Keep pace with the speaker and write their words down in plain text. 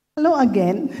Hello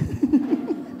again.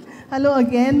 Hello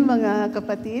again, mga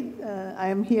kapatid. I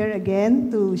am here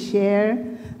again to share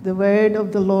the word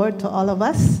of the Lord to all of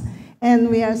us.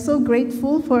 And we are so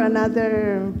grateful for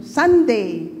another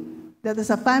Sunday that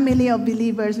as a family of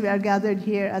believers, we are gathered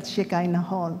here at Shekinah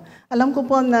Hall. Alam ko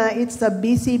po na it's a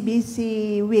busy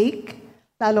week,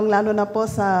 lalong-lalo na po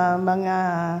sa mga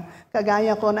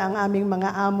kagaya ko na ang aming mga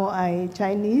amo ay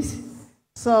Chinese.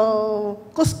 So,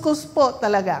 kuskus po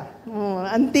talaga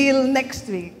until next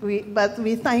week. But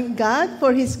we thank God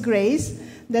for His grace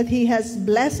that He has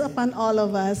blessed upon all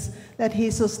of us, that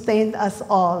He sustained us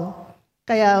all.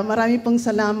 Kaya marami pong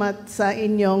salamat sa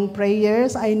inyong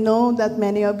prayers. I know that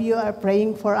many of you are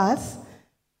praying for us.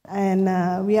 And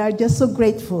we are just so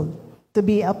grateful to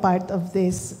be a part of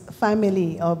this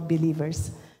family of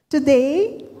believers.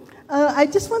 Today, I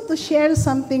just want to share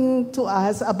something to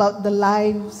us about the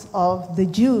lives of the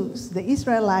Jews, the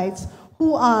Israelites,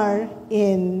 who are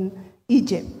in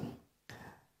Egypt.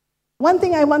 One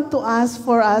thing I want to ask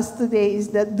for us today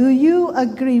is that, do you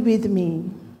agree with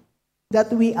me that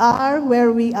we are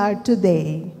where we are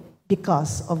today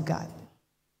because of God?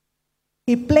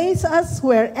 He placed us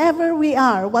wherever we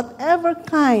are, whatever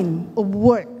kind of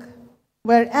work,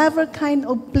 wherever kind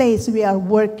of place we are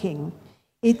working,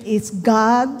 it is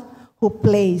God who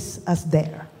placed us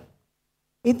there.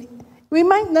 We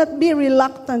might not be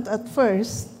reluctant at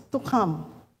first to come.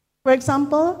 For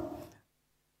example,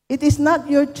 it is not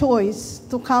your choice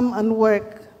to come and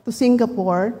work to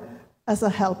Singapore as a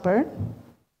helper,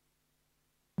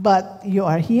 but you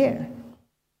are here.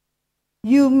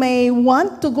 You may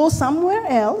want to go somewhere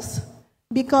else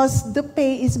because the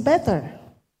pay is better.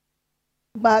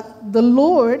 But the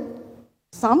Lord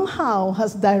somehow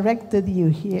has directed you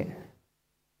here.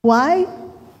 Why?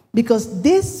 Because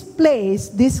this place,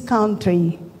 this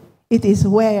country, it is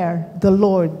where the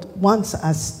Lord wants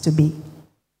us to be.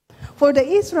 For the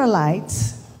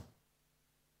Israelites,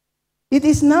 it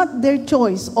is not their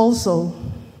choice also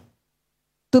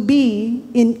to be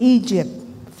in Egypt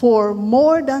for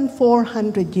more than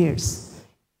 400 years.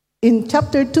 In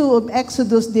chapter 2 of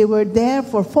Exodus, they were there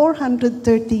for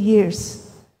 430 years.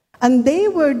 And they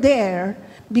were there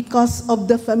because of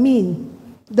the famine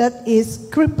that is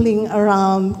crippling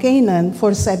around Canaan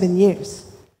for 7 years.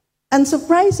 And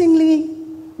surprisingly,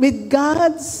 with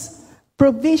God's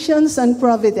provisions and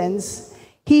providence,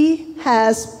 He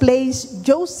has placed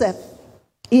Joseph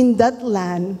in that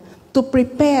land to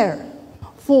prepare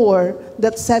for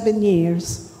that 7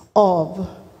 years of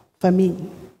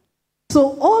famine.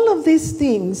 So all of these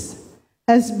things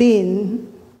has been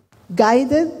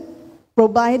guided,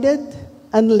 provided,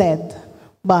 and led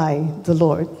by the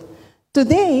Lord.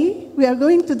 Today, we are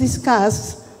going to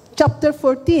discuss chapter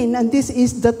 14, and this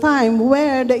is the time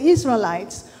where the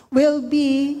Israelites will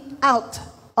be out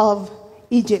of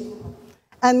Egypt.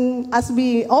 And as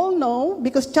we all know,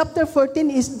 because chapter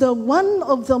 14 is the one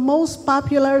of the most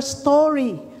popular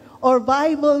story or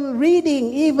Bible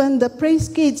reading, even the praise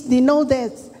kids, they know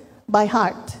that by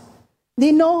heart.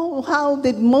 They know how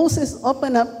did Moses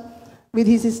open up with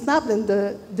his staff, and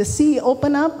the sea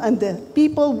opened up, and the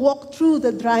people walked through the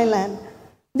dry land.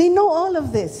 They know all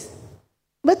of this.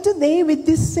 But today, with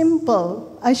this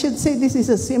simple, I should say this is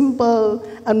a simple,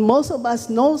 and most of us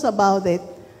knows about it.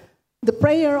 The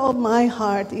prayer of my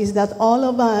heart is that all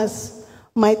of us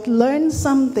might learn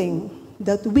something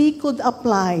that we could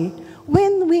apply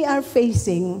when we are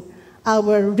facing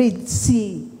our Red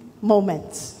Sea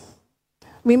moments.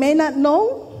 We may not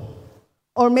know,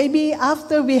 or maybe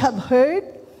after we have heard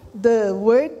the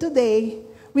word today,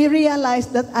 we realize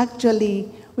that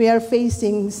actually we are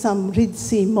facing some Red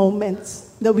Sea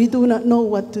moments that we do not know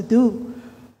what to do.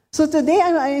 So today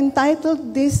I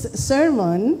entitled this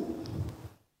sermon,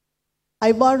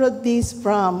 I borrowed this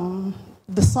from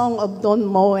the song of Don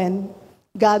Moen,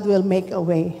 God Will Make a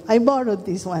Way. I borrowed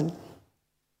this one.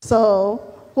 So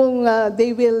kung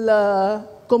they will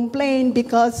complain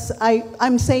because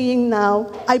I'm saying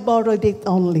now, I borrowed it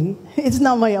only. It's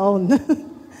not my own.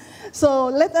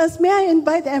 So may I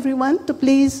invite everyone to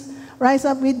please rise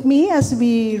up with me as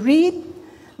we read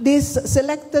these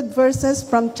selected verses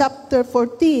from chapter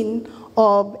 14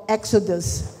 of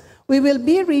Exodus. We will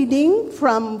be reading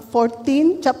from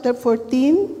chapter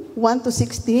 14, 1 to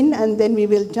 16, and then we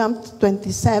will jump to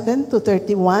 27 to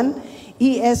 31,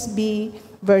 ESV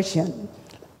version.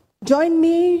 Join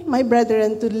me, my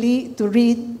brethren, to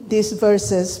read these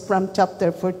verses from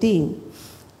chapter 14.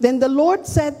 Then the Lord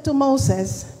said to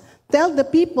Moses, "Tell the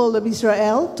people of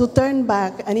Israel to turn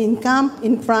back and encamp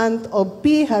in front of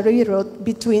Pi-Hahiroth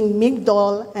between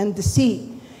Migdol and the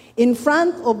sea, in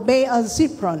front of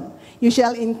Baal-Zipron. You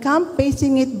shall encamp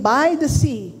facing it by the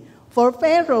sea, For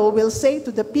Pharaoh will say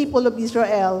to the people of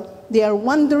Israel, they are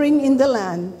wandering in the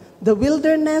land, the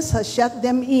wilderness has shut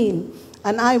them in,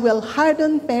 and I will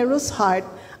harden Pharaoh's heart,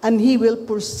 and he will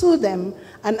pursue them,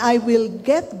 and I will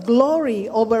get glory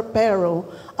over Pharaoh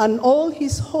and all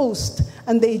his host,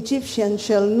 and the Egyptians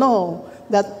shall know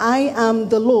that I am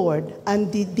the Lord,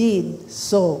 and they did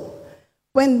so.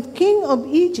 When king of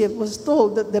Egypt was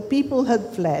told that the people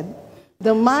had fled,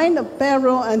 the mind of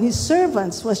Pharaoh and his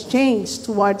servants was changed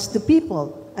towards the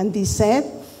people. And they said,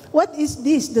 what is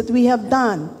this that we have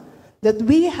done, that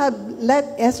we have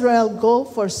let Israel go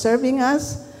for serving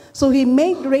us? So he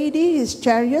made ready his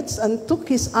chariots and took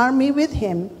his army with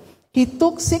him. He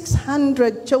took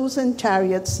 600 chosen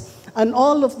chariots and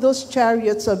all of those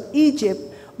chariots of Egypt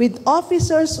with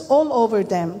officers all over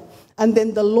them. And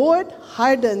then the Lord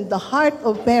hardened the heart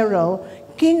of Pharaoh,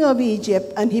 king of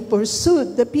Egypt, and he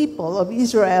pursued the people of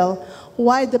Israel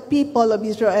while the people of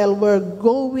Israel were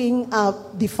going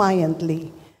out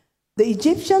defiantly. The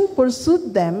Egyptians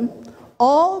pursued them,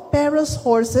 all Pharaoh's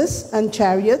horses and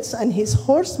chariots and his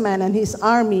horsemen and his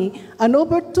army, and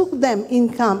overtook them in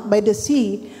camp by the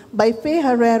sea by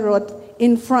Pi-hahiroth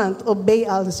in front of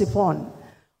Baal-zephon.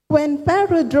 When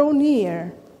Pharaoh drew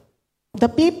near, the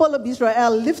people of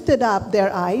Israel lifted up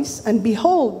their eyes, and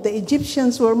behold, the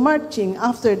Egyptians were marching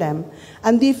after them,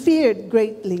 and they feared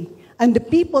greatly. And the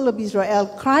people of Israel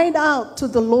cried out to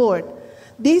the Lord.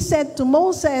 They said to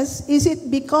Moses, is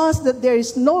it because that there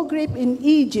is no grape in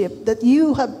Egypt that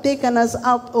you have taken us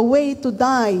out away to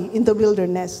die in the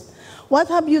wilderness? What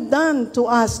have you done to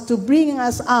us to bring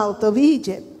us out of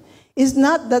Egypt? Is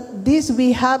not that this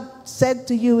we have said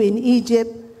to you in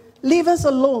Egypt, leave us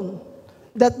alone,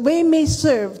 that we may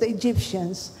serve the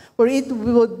Egyptians, for it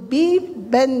would be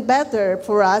better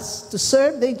for us to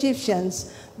serve the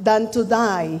Egyptians than to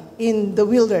die in the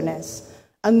wilderness.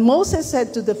 And Moses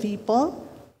said to the people,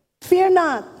 fear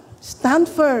not, stand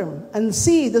firm, and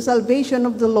see the salvation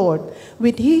of the Lord,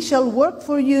 which he shall work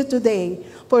for you today.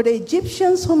 For the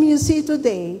Egyptians whom you see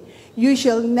today, you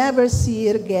shall never see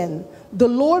it again. The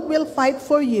Lord will fight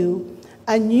for you,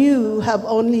 and you have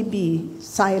only be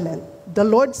silent. The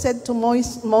Lord said to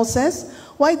Moses,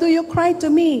 why do you cry to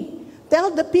me? Tell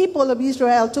the people of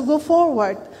Israel to go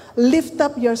forward. Lift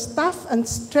up your staff and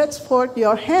stretch forth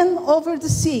your hand over the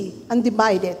sea and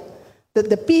divide it, that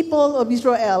the people of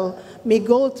Israel may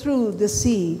go through the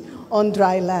sea on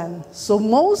dry land. So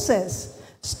Moses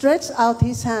stretched out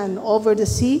his hand over the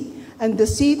sea, and the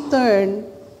sea turned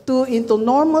into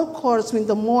normal course when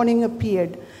the morning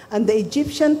appeared. And the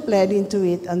Egyptians fled into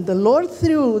it, and the Lord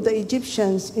threw the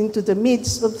Egyptians into the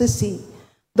midst of the sea.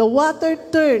 The water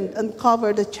turned and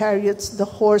covered the chariots, the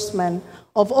horsemen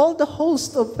of all the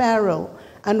host of Pharaoh,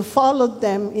 and followed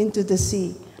them into the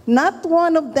sea. Not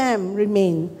one of them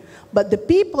remained, but the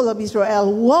people of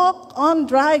Israel walked on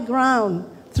dry ground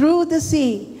through the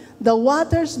sea, the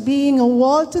waters being a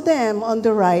wall to them on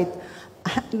the right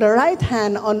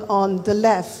hand on the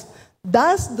left.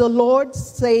 Thus the Lord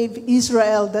saved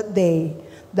Israel that day,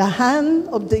 the hand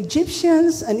of the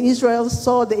Egyptians, and Israel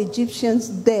saw the Egyptians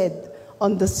dead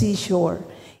on the seashore.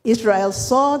 Israel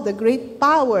saw the great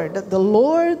power that the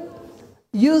Lord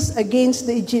used against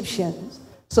the Egyptians.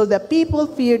 So the people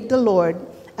feared the Lord,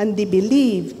 and they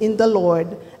believed in the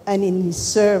Lord and in his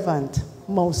servant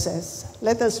Moses.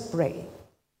 Let us pray.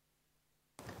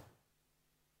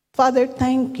 Father,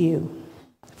 thank you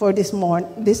for this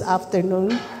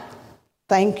afternoon.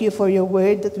 Thank you for your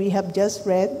word that we have just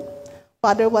read.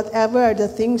 Father, whatever are the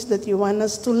things that you want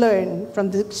us to learn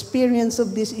from the experience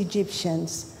of these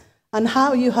Egyptians, and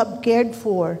how you have cared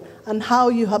for, and how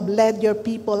you have led your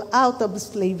people out of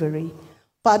slavery.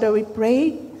 Father, we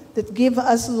pray that give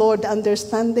us, Lord,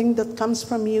 understanding that comes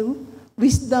from you,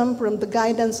 wisdom from the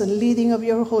guidance and leading of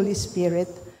your Holy Spirit,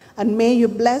 and may you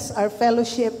bless our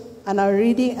fellowship and our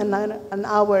reading and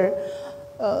our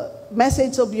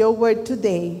message of your word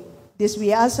today. This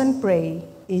we ask and pray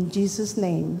in Jesus'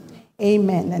 name.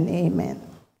 Amen and amen.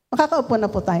 Makakaupo na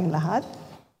po tayong lahat.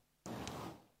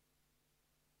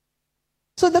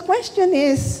 So the question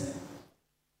is,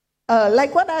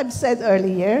 like what I've said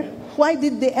earlier, why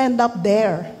did they end up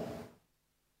there?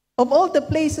 Of all the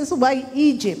places, why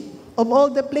Egypt? Of all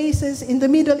the places in the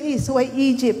Middle East, why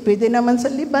Egypt? Pwede naman sa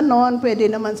Lebanon, pwede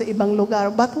naman sa ibang lugar.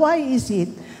 But why is it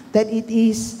that it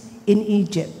is in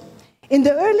Egypt? In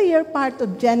the earlier part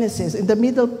of Genesis, in the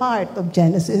middle part of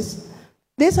Genesis,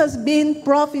 this has been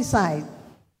prophesied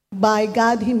by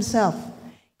God himself.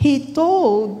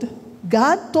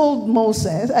 God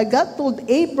told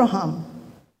Abraham,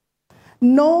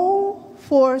 know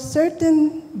for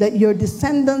certain that your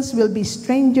descendants will be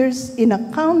strangers in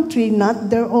a country not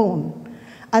their own,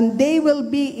 and they will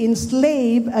be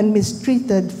enslaved and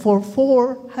mistreated for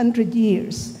 400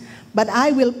 years. But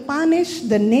I will punish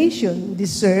the nation they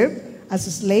serve as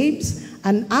slaves,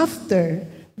 and after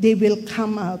they will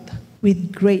come out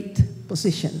with great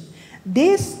possession.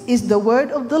 This is the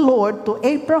word of the Lord to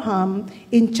Abraham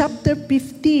in chapter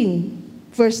 15,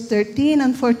 verse 13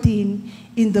 and 14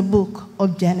 in the book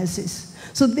of Genesis.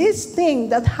 So this thing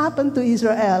that happened to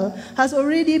Israel has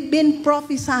already been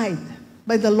prophesied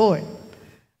by the Lord.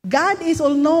 God is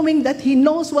all-knowing, that He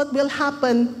knows what will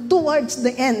happen towards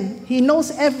the end. He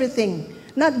knows everything,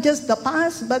 not just the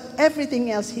past, but everything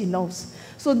else He knows.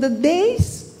 So the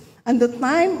days and the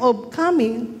time of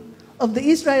coming of the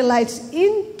Israelites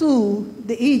into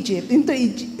Egypt,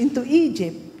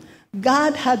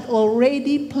 God had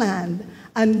already planned,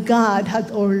 and God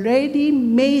had already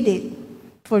made it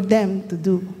for them to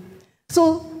do.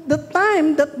 So the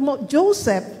time that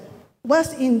Joseph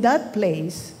was in that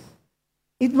place,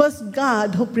 it was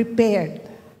God who prepared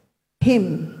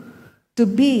him to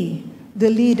be the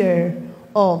leader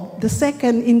of the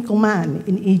second in command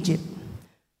in Egypt.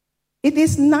 It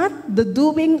is not the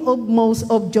doing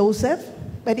of Joseph,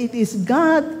 but it is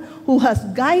God who has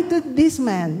guided this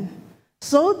man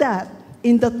so that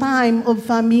in the time of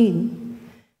famine,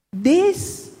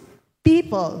 these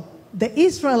people, the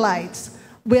Israelites,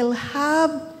 will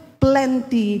have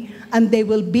plenty and they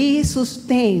will be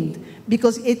sustained,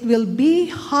 because it will be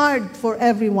hard for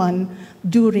everyone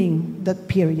during that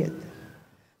period.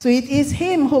 So it is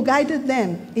Him who guided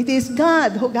them. It is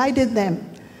God who guided them.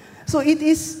 So it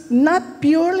is not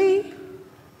purely,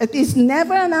 it is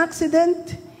never an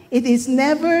accident. It is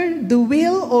never the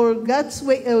will or God's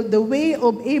way, or the way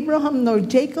of Abraham nor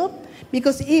Jacob,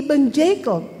 because even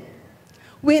Jacob,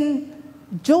 when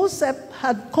Joseph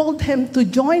had called him to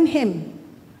join him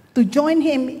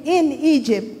in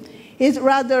Egypt, is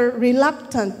rather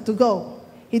reluctant to go.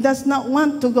 He does not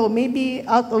want to go, maybe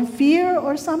out of fear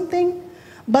or something.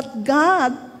 But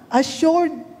God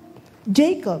assured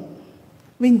Jacob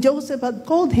when Joseph had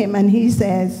called him, and He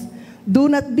says, "Do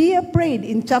not be afraid,"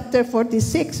 in chapter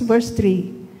 46, verse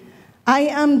 3. "I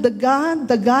am the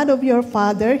God of your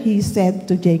father," He said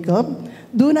to Jacob.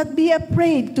 "Do not be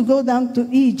afraid to go down to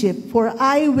Egypt, for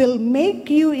I will make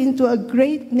you into a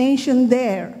great nation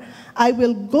there. I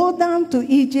will go down to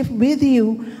Egypt with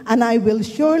you, and I will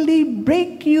surely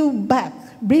bring you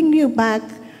back,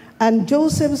 and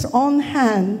Joseph's own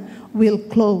hand will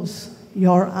close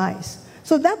your eyes."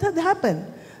 So that had happened.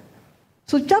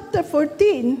 So chapter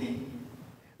 14,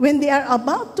 when they are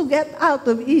about to get out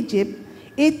of Egypt,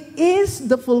 it is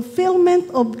the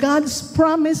fulfillment of God's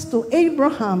promise to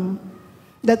Abraham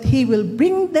that He will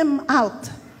bring them out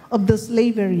of the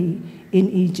slavery in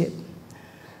Egypt.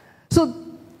 So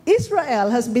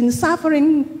Israel has been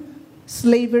suffering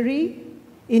slavery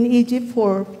in Egypt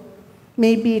for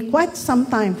maybe quite some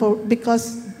time,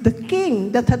 because the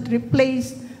king that had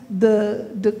replaced the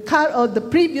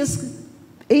previous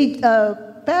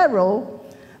Pharaoh,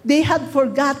 they had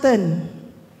forgotten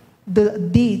the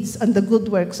deeds and the good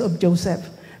works of Joseph.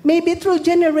 Maybe through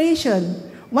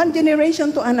one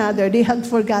generation to another, they had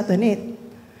forgotten it.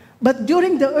 But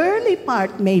during the early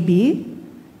part, maybe,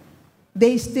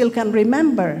 they still can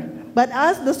remember. But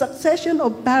as the succession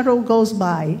of Pharaoh goes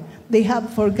by, they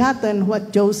have forgotten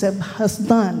what Joseph has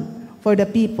done for the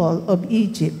people of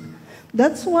Egypt.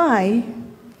 That's why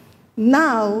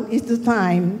now is the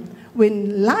time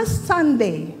when last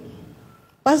Sunday,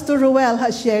 Pastor Ruel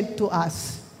has shared to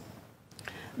us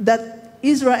that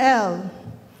Israel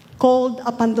called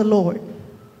upon the Lord.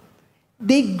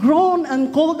 They groaned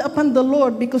and called upon the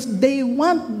Lord because they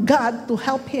want God to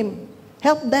help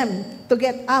them to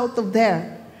get out of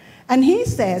there. And he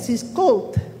says, his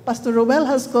quote, Pastor Ruel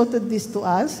has quoted this to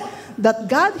us, that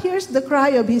God hears the cry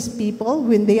of His people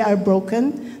when they are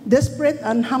broken, desperate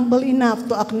and humble enough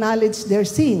to acknowledge their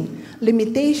sin,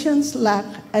 limitations, lack,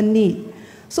 and need.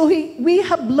 So we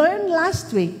have learned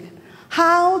last week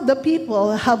how the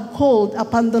people have called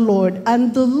upon the Lord,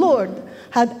 and the Lord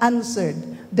had answered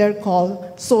their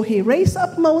call. So He raised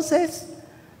up Moses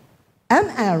and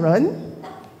Aaron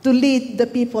to lead the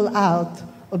people out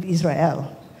of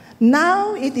Israel.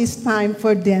 Now it is time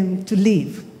for them to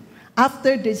leave.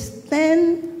 After these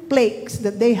 10 plagues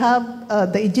that they have,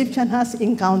 the Egyptian has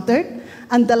encountered,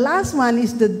 and the last one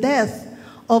is the death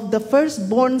of the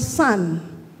firstborn son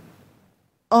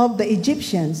of the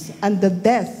Egyptians, and the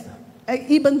death,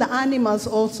 even the animals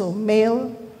also,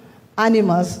 male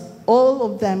animals, all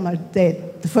of them are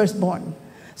dead, the firstborn.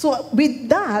 So with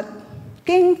that,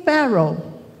 King Pharaoh,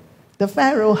 the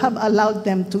Pharaoh have allowed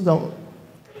them to go.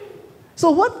 So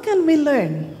what can we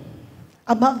learn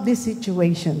about this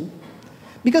situation?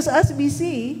 Because as we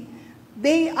see,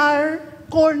 they are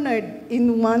cornered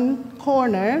in one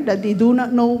corner that they do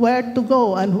not know where to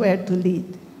go and where to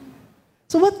lead.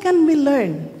 So what can we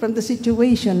learn from the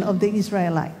situation of the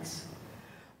Israelites?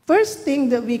 First thing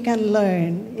that we can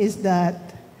learn is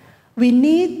that we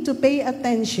need to pay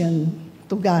attention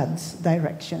to God's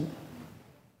direction.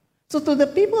 So to the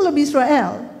people of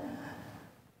Israel,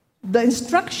 the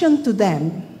instruction to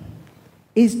them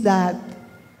is that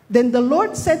then the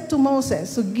Lord said to Moses,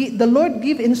 so the Lord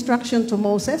gave instruction to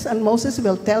Moses, and Moses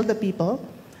will tell the people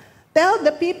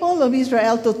of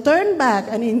Israel to turn back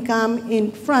and encamp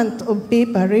in front of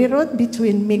Pe-Parerot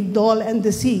between Migdol and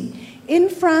the sea. In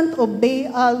front of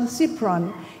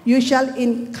Baal-Zipron, you shall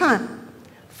encamp,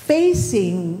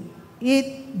 facing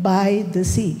it by the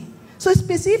sea. So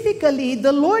specifically,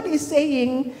 the Lord is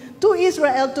saying to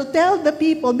Israel to tell the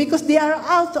people, because they are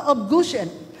out of Goshen.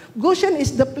 Goshen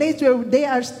is the place where they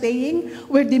are staying,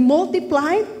 where they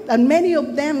multiply, and many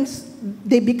of them,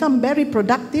 they become very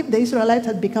productive. The Israelites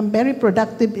had become very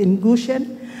productive in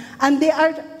Goshen. And they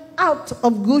are out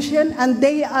of Goshen, and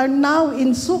they are now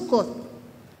in Sukkot.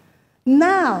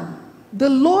 Now, the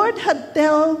Lord had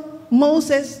told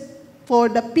Moses for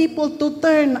the people to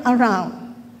turn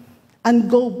around and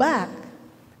go back,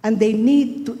 and they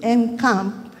need to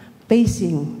encamp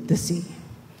facing the sea.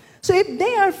 So if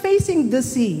they are facing the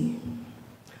sea,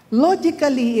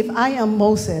 logically, if I am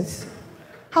Moses,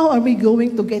 how are we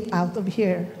going to get out of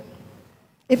here?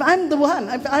 If I'm the one,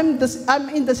 if I'm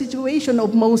in the situation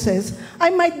of Moses, I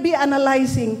might be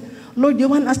analyzing, Lord, you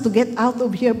want us to get out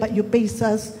of here, but you place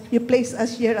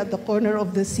us here at the corner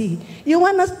of the sea. You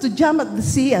want us to jump at the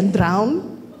sea and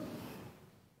drown?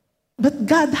 But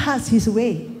God has His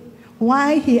way.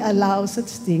 Why He allows such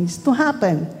things to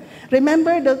happen?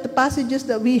 Remember the passages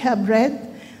that we have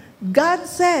read? God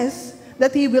says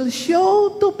that He will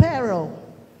show to Pharaoh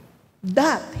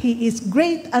that He is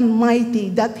great and mighty,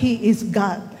 that He is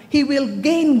God. He will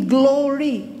gain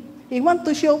glory. He wants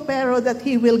to show Pharaoh that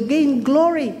he will gain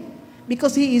glory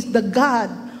because He is the God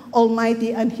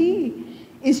Almighty, and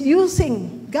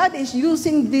God is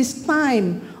using this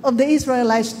time of the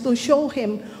Israelites to show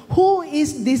him who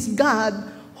is this God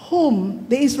whom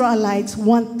the Israelites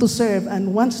want to serve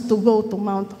and wants to go to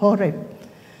Mount Horeb.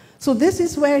 So this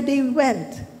is where they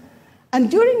went. And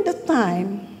during the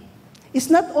time, it's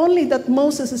not only that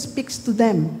Moses speaks to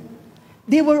them,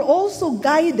 they were also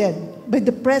guided by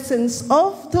the presence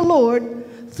of the Lord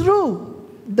through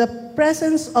the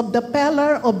presence of the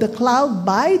pillar of the cloud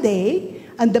by day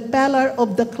and the pillar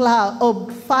of the cloud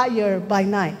of fire by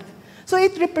night. So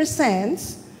it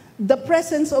represents the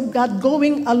presence of God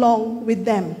going along with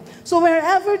them. So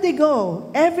wherever they go,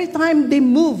 every time they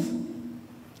move,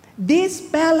 this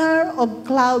pillar of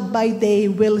cloud by day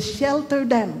will shelter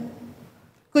them.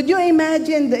 Could you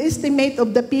imagine the estimate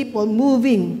of the people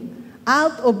moving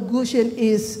out of Goshen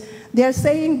is,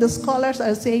 the scholars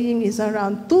are saying is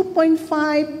around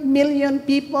 2.5 million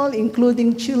people,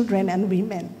 including children and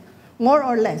women, more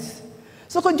or less.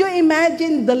 So could you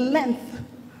imagine the length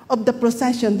of the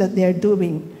procession that they're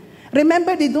doing?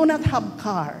 Remember, they do not have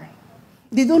car.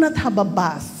 They do not have a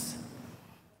bus.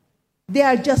 They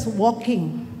are just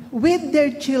walking with their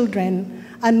children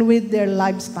and with their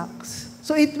livestock.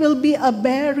 So it will be a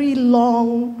very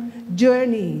long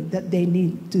journey that they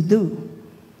need to do.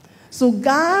 So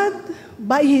God,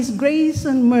 by His grace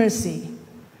and mercy,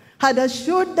 had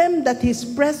assured them that His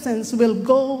presence will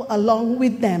go along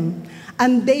with them,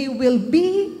 and they will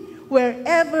be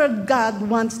wherever God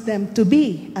wants them to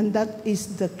be, and that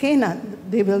is the Canaan.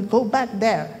 They will go back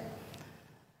there.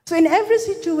 So in every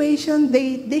situation,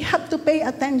 they have to pay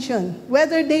attention,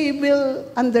 whether they will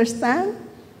understand,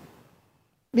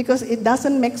 because it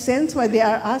doesn't make sense why they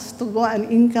are asked to go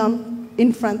and encamp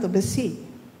in front of the sea.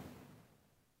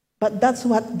 But that's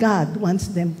what God wants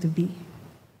them to be.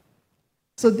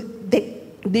 So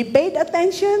they paid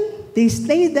attention, they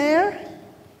stayed there.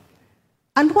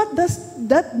 And what does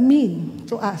that mean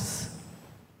to us?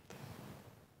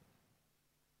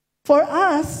 For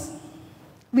us,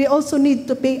 we also need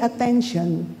to pay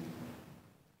attention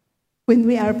when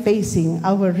we are facing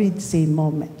our Red Sea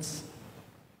moments.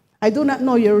 I do not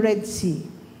know your Red Sea.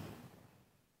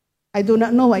 I do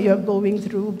not know what you're going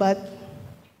through, but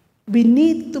we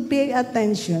need to pay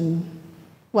attention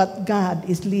what God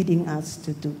is leading us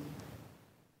to do.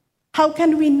 How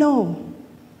can we know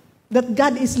that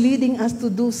God is leading us to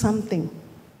do something?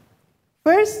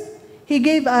 First, He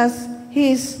gave us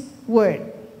His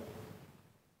Word.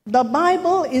 The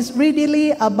Bible is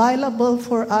readily available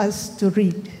for us to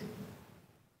read.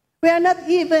 We are not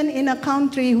even in a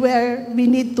country where we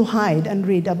need to hide and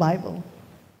read a Bible,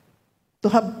 to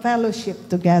have fellowship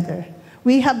together.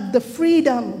 We have the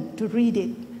freedom to read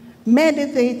it,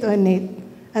 meditate on it,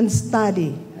 and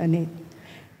study on it.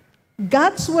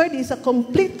 God's word is a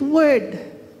complete word.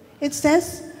 It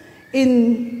says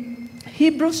in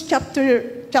Hebrews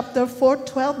chapter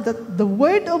 4:12 that the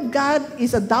word of God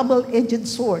is a double-edged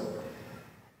sword.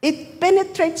 It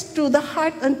penetrates through the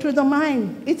heart and through the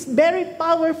mind. It's very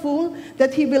powerful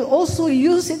that he will also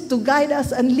use it to guide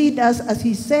us and lead us, as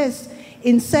he says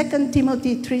in 2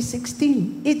 Timothy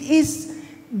 3:16. It is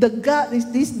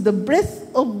the breath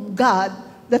of God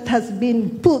that has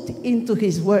been put into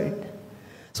his word.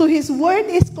 So his word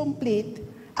is complete,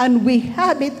 and we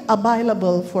have it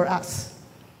available for us.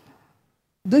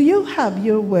 Do you have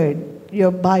your word,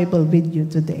 your Bible with you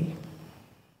today?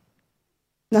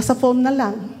 Nasa phone na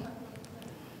lang.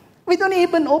 We don't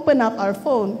even open up our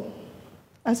phone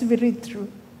as we read through.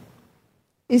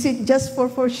 Is it just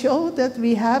for show that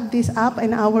we have this app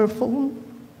in our phone?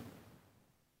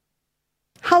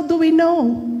 How do we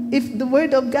know if the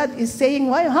Word of God is saying,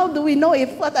 why? How do we know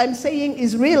if what I'm saying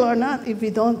is real or not if we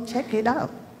don't check it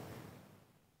out?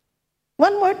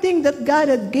 One more thing that God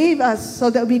had gave us so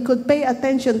that we could pay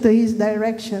attention to his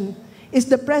direction is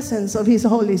the presence of his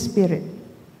Holy Spirit.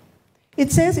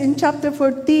 It says in chapter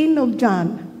 14 of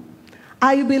John,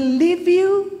 I will leave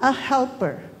you a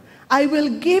helper. I will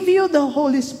give you the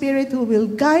Holy Spirit who will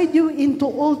guide you into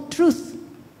all truth.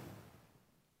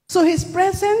 So his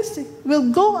presence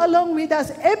will go along with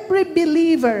us. Every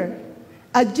believer,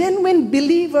 a genuine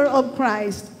believer of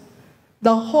Christ,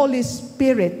 the Holy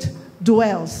Spirit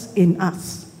dwells in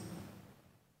us.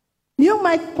 You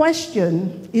might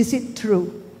question, is it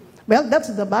true? Well, that's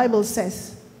what the Bible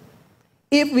says.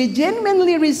 If we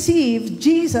genuinely receive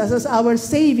Jesus as our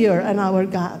Savior and our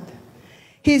God,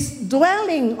 his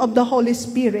dwelling of the Holy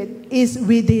Spirit is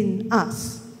within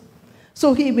us.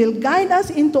 So he will guide us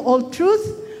into all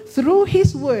truth through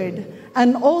his word,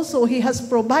 and also he has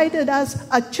provided us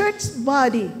a church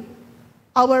body,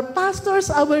 our pastors,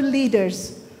 our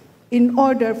leaders, in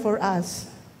order for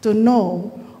us to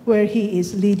know where he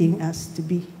is leading us to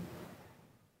be.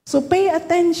 So pay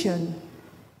attention.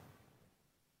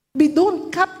 We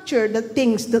don't capture the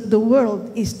things that the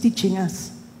world is teaching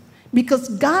us, because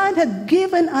God had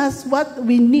given us what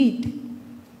we need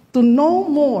to know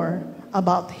more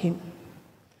about him.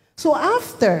 So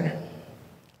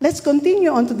let's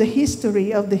continue on to the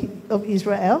history of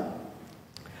Israel.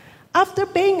 After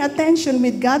paying attention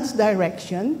with God's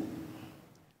direction,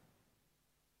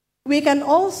 we can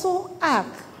also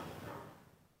act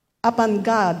upon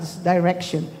God's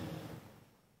direction.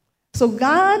 So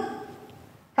God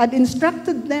had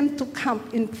instructed them to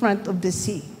camp in front of the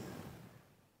sea.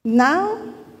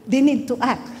 Now, they need to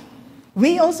act.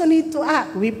 We also need to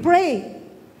act. We pray.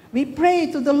 We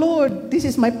pray to the Lord. This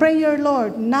is my prayer,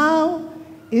 Lord. Now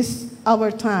is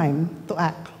our time to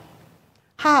act.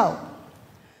 How?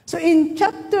 So in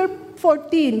chapter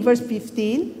 14, verse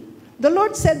 15, the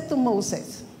Lord said to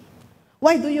Moses,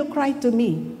 why do you cry to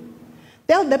me?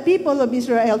 Tell the people of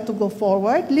Israel to go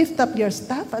forward, lift up your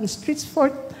staff and stretch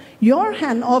forth your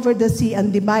hand over the sea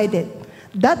and divide it,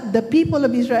 that the people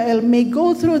of Israel may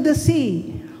go through the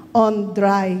sea on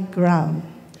dry ground.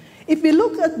 If we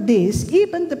look at this,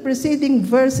 even the preceding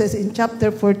verses in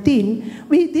chapter 14,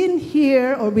 we didn't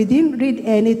hear or we didn't read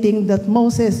anything that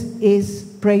Moses is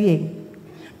praying.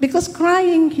 Because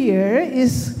crying here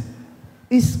is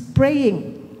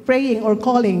praying or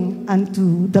calling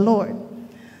unto the Lord.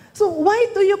 So why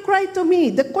do you cry to me?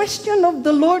 The question of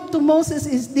the Lord to Moses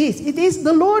is this. It is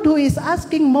the Lord who is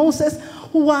asking Moses,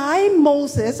 why,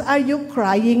 Moses, are you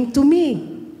crying to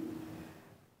me?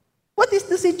 What is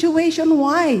the situation?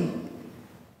 Why?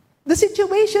 The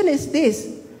situation is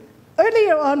this.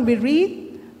 Earlier on, we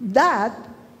read that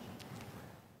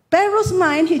Pharaoh's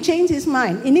mind, he changed his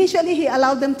mind. Initially, he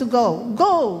allowed them to go.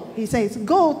 Go, he says,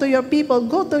 go to your people,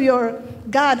 go to your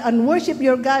God and worship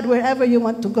your God wherever you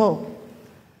want to go.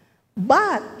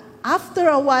 But after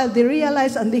a while, they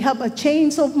realize and they have a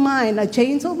change of mind, a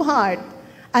change of heart,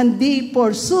 and they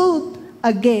pursued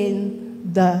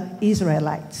again the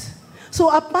Israelites. So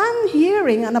upon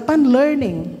hearing and upon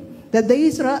learning that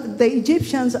the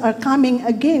Egyptians are coming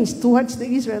against towards the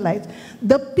Israelites,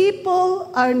 the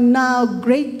people are now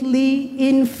greatly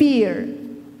in fear.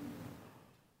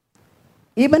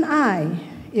 Even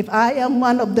if I am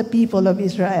one of the people of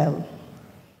Israel,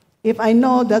 if I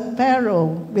know that Pharaoh,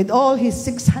 with all his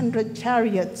 600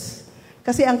 chariots,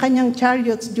 kasi ang kanyang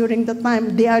chariots during the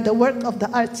time, they are the work of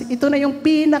the arts. Ito na yung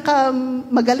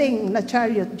pinakamagaling na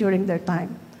chariot during their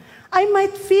time. I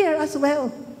might fear as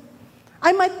well.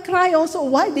 I might cry also,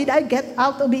 why did I get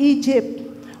out of Egypt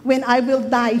when I will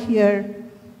die here?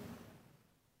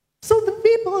 So the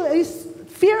people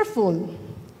fearful.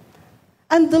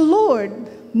 And the Lord,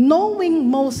 knowing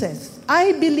Moses,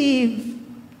 I believe,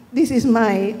 this is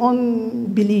my own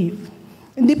belief.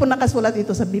 Hindi po nakasulat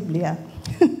ito sa Biblia.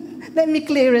 Let me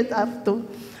clear it up too.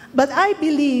 But I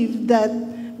believe that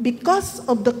because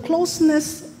of the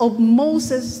closeness of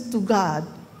Moses to God,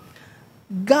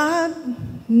 God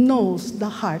knows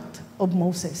the heart of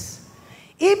Moses.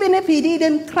 Even if he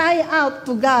didn't cry out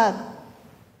to God,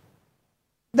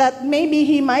 that maybe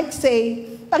he might say,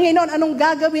 Panginoon, anong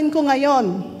gagawin ko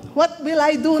ngayon? What will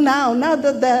I do now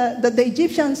that the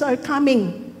Egyptians are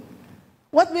coming?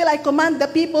 What will I command the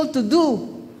people to do?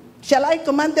 Shall I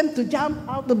command them to jump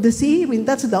out of the sea when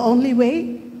that's the only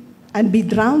way and be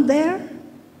drowned there?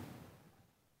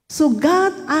 So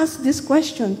God asked this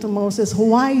question to Moses,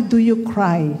 why do you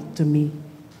cry to me?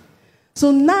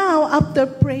 So now, after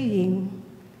praying,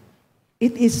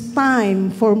 it is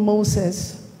time for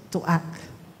Moses to act.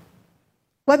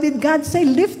 What did God say?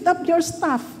 Lift up your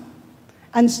staff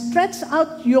and stretch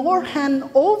out your hand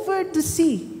over the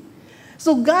sea.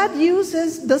 So God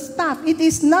uses the staff. It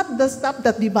is not the staff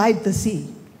that divides the sea.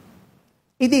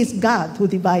 It is God who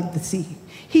divides the sea.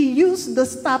 He used the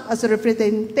staff as a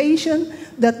representation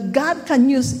that God can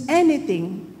use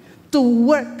anything to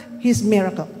work His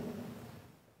miracle.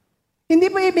 Hindi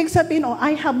po ibig sabihin,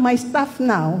 I have my staff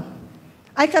now.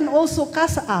 I can also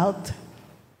cast out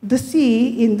the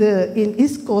sea in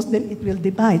East Coast, then it will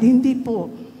divide. Hindi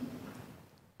po.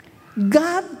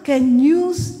 God can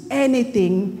use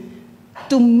anything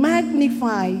to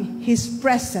magnify His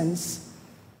presence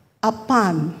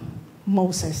upon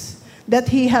Moses. That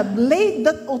He had laid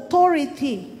that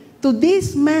authority to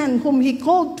this man whom He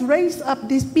called to raise up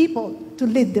these people to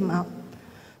lead them out.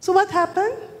 So what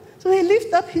happened? So he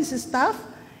lifted up his staff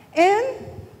and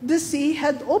the sea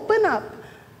had opened up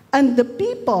and the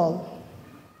people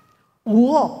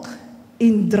walk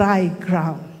in dry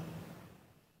ground.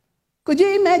 Could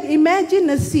you imagine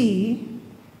a sea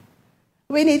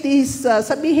when it is,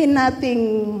 sabihin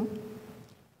nating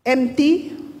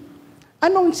empty?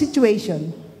 Anong situation?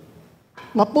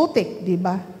 Maputik, di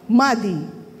ba? Muddy.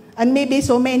 And maybe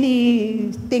so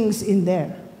many things in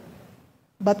there.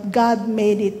 But God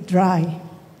made it dry.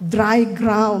 Dry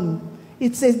ground.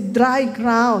 It says dry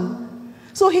ground.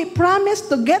 So He promised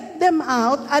to get them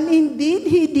out, and indeed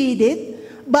He did it,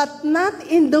 but not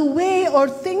in the way or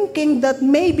thinking that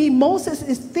maybe Moses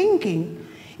is thinking.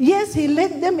 Yes, He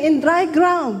led them in dry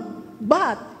ground,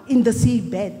 but in the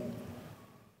seabed.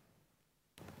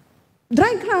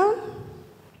 Dry ground,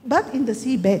 but in the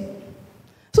seabed.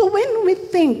 So when we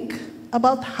think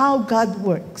about how God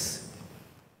works,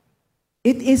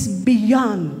 it is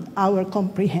beyond our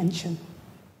comprehension.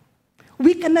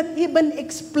 We cannot even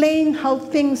explain how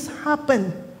things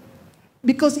happen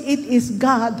because it is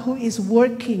God who is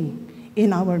working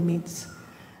in our midst.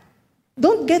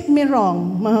 Don't get me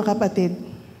wrong, mga kapatid,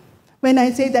 when I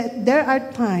say that there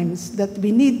are times that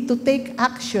we need to take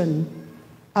action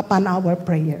upon our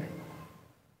prayer.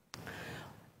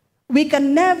 We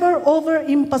can never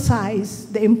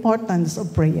overemphasize the importance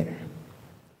of prayer.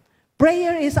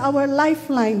 Prayer is our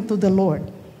lifeline to the Lord.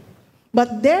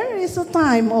 But there is a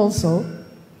time also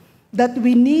that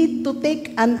we need to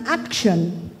take an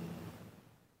action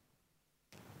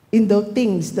in the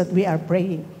things that we are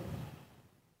praying.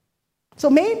 So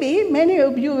maybe many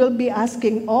of you will be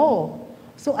asking,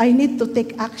 so I need to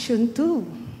take action too.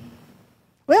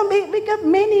 Well, we got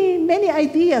many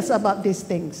ideas about these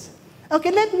things.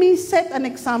 Okay, let me set an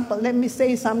example. Let me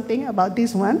say something about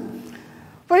this one.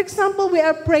 For example, we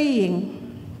are praying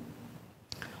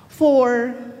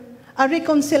for a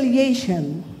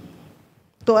reconciliation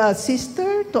to a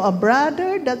sister, to a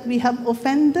brother that we have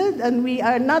offended, and we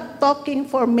are not talking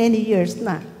for many years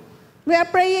now. We are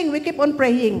praying, we keep on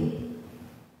praying,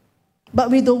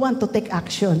 but we don't want to take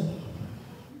action.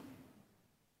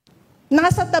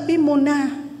 Nasa tabi mo na,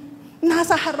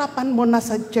 nasa harapan mo na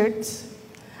sa church,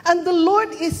 and the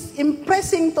Lord is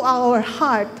impressing to our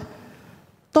heart,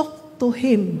 talk to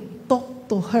him, talk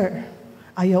to her.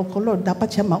 Ayaw ko, Lord,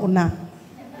 dapat siya mauna.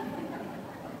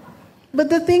 But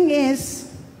the thing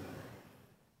is,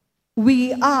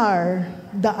 we are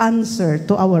the answer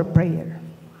to our prayer.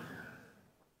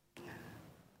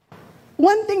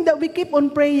 One thing that we keep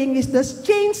on praying is this: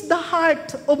 change the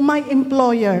heart of my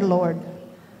employer, Lord.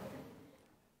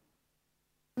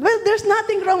 Well, there's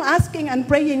nothing wrong asking and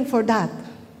praying for that.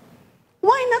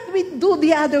 Why not we do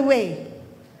the other way?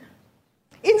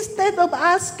 Instead of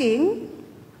asking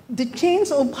the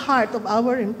change of heart of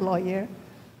our employer,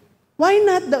 why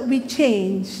not that we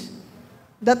change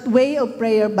that way of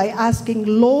prayer by asking,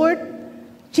 Lord,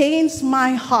 change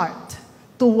my heart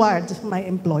towards my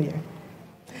employer.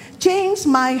 Change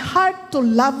my heart to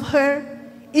love her,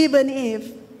 even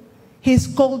if he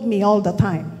scolds me all the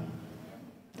time.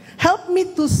 Help me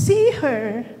to see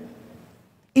her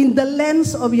in the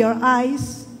lens of your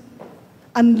eyes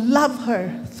and love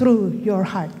her through your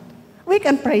heart. We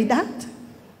can pray that.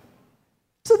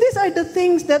 So these are the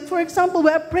things that, for example,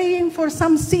 we are praying for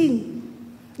some sin.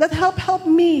 That help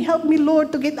me,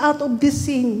 Lord, to get out of this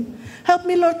sin. Help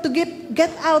me, Lord, to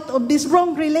get out of this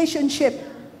wrong relationship.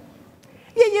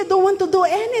 Yet you don't want to do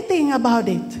anything about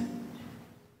it.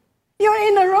 You're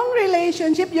in a wrong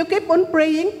relationship. You keep on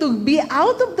praying to be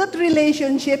out of that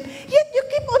relationship. Yet you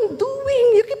keep on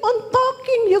doing, you keep on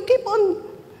talking, you keep on...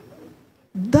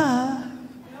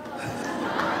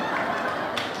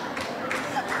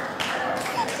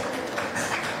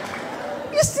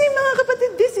 You see, mga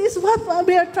kapatid, this is what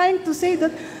we are trying to say,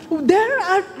 that there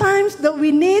are times that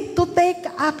we need to take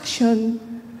action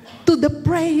to the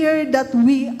prayer that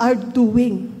we are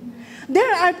doing.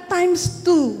 There are times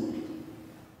too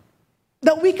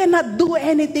that we cannot do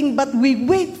anything, but we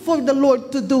wait for the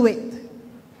Lord to do it.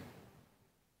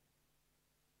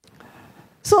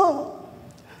 So,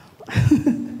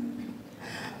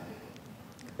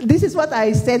 this is what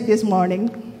I said this morning.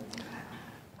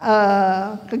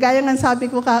 Kagaya ng sabi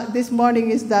ko this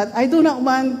morning is that I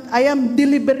am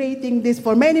deliberating this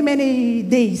for many, many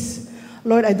days.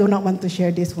 Lord, I do not want to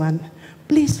share this one.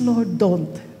 Please, Lord,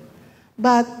 don't.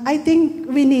 But I think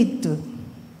we need to.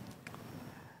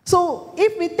 So,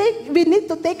 if we need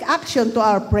to take action to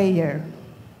our prayer.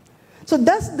 So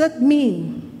does that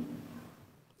mean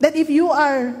that if you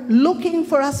are looking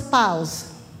for a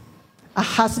spouse, a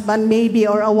husband maybe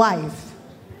or a wife,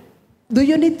 do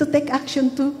you need to take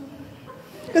action too?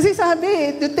 Kasi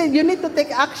sabi, you need to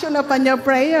take action upon your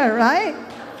prayer, right?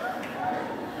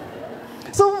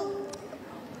 So,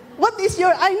 what is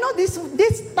I know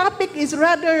this topic is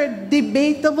rather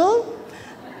debatable.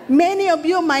 Many of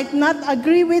you might not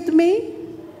agree with me.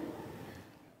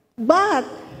 But,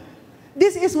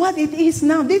 this is what it is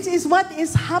now. This is what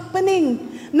is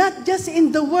happening, not just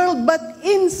in the world, but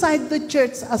inside the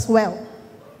church as well.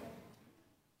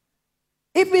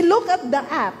 If we look at the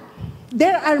app,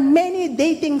 there are many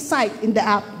dating sites in the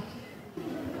app.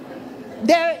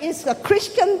 There is a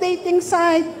Christian dating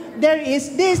site, there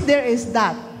is this, there is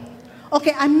that.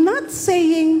 Okay, I'm not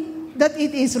saying that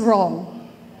it is wrong.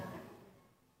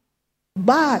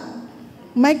 But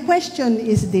my question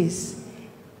is this: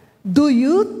 do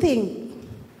you think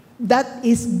that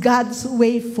is God's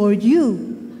way for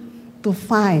you to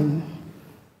find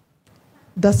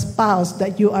the spouse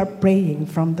that you are praying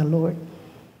from the Lord?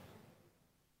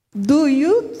 Do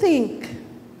you think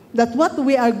that what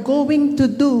we are going to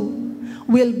do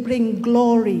will bring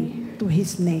glory to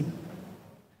His name?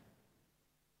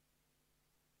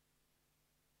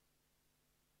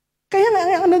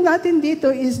 Kaya ano natin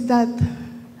dito is that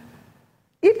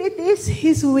if it is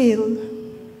His will,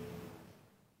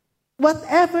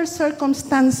 whatever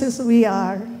circumstances we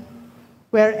are,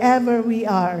 wherever we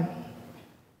are,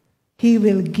 He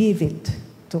will give it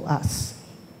to us.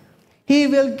 He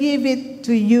will give it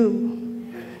to you.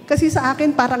 Kasi sa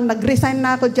akin, parang nag-resign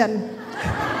na ako dyan.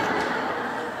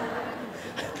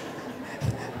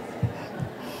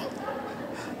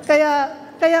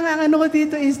 Kaya nga ano ko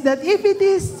dito is that if it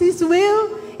is His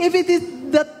will, if it is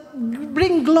that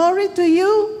bring glory to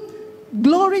you,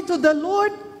 glory to the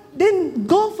Lord, then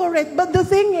go for it. But the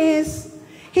thing is,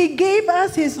 He gave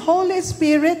us His Holy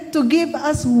Spirit to give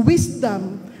us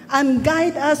wisdom and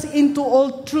guide us into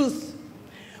all truth.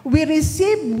 We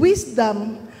receive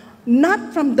wisdom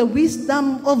not from the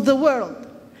wisdom of the world.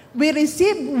 We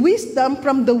receive wisdom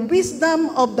from the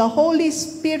wisdom of the Holy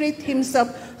Spirit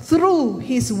Himself through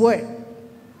His Word.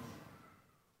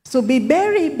 So be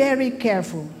very, very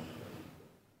careful.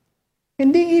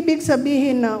 Hindi ibig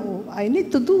sabihin na, oh, I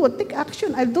need to take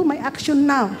action. I'll do my action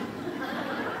now.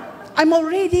 I'm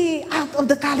already out of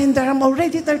the calendar. I'm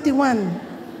already 31.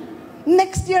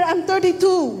 Next year, I'm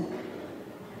 32.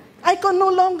 I can no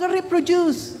longer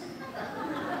reproduce.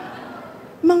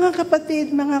 Mga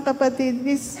kapatid,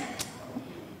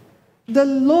 the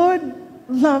Lord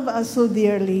loves us so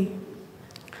dearly.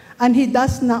 And He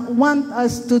does not want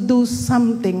us to do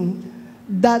something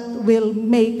that will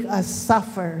make us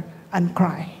suffer and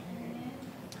cry.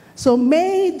 So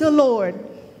may the Lord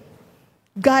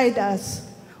guide us.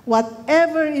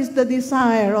 Whatever is the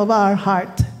desire of our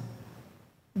heart,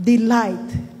 delight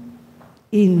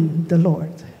in the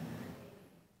Lord.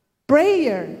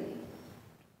 Prayer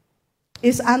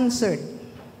is answered.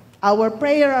 Our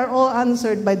prayer are all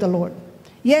answered by the Lord.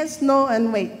 Yes, no,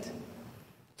 and wait.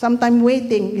 Sometimes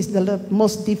waiting is the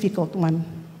most difficult one.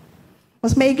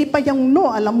 Mas maigi pa yung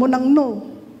no, alam mo ng no.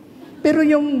 Pero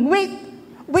yung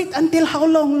wait until how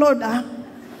long, Lord,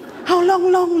 How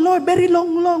long, Lord? Very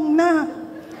long na.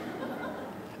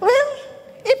 Well,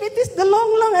 if it is the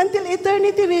long until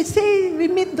eternity, we say we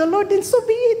meet the Lord, then so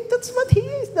be it. That's what He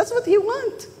is. That's what He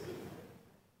wants.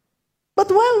 But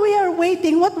while we are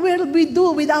waiting, what will we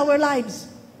do with our lives?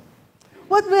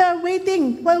 While we are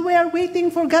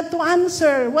waiting for God to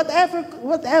answer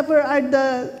whatever are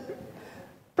the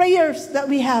prayers that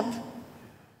we have,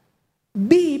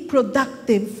 be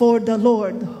productive for the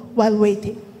Lord while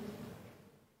waiting.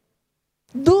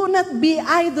 Do not be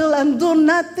idle and do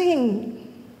nothing,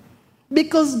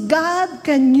 because God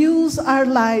can use our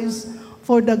lives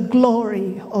for the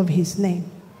glory of His name.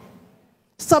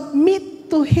 Submit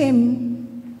to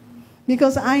Him,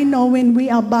 because I know when we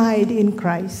abide in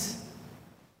Christ,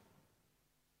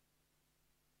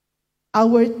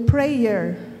 our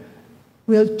prayer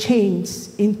will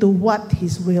change into what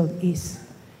His will is.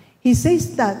 He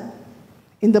says that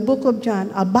in the book of John,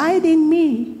 abide in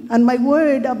me, and my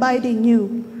word abide in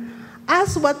you.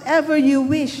 Ask whatever you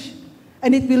wish,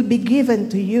 and it will be given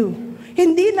to you.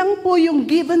 Hindi lang po yung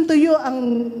given to you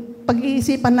ang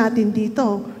pag-iisipan natin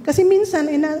dito. Kasi minsan,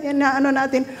 inaano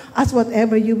natin, ask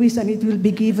whatever you wish, and it will be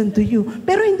given to you.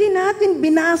 Pero hindi natin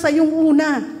binasa yung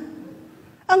una.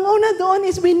 Ang una doon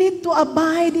is we need to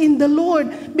abide in the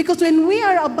Lord. Because when we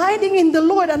are abiding in the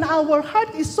Lord and our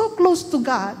heart is so close to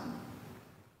God,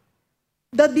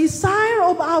 the desire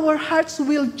of our hearts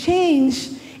will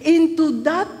change into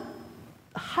that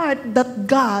heart that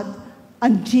God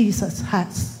and Jesus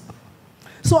has.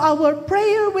 So our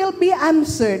prayer will be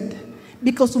answered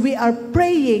because we are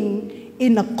praying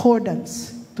in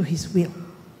accordance to His will.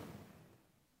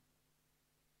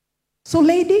 So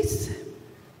ladies,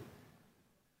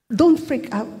 don't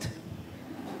freak out.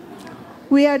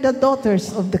 We are the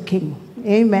daughters of the King.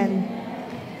 Amen.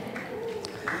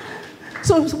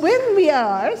 So when we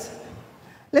are,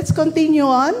 let's continue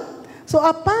on. So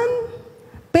upon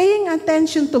paying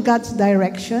attention to God's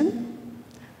direction,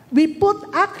 we put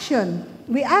action.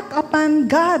 We act upon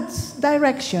God's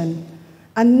direction.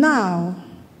 And now,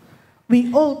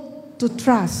 we ought to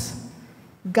trust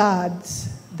God's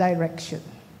direction.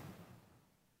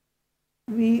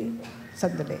 We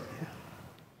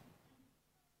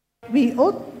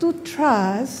ought to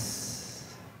trust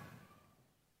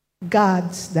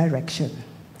God's direction.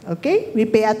 Okay? We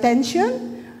pay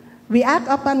attention. We act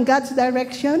upon God's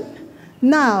direction.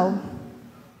 Now,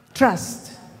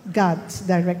 trust God's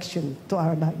direction to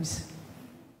our lives.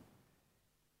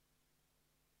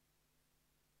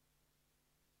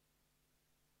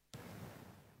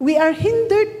 We are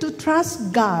hindered to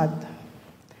trust God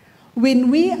when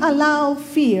we allow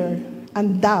fear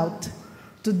and doubt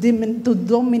to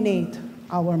dominate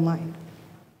our mind.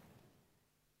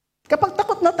 Kapag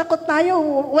takot tayo,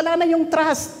 wala na yung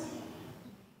trust.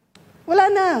 Wala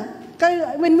na.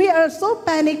 When we are so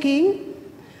panicking,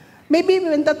 maybe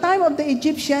when the time of the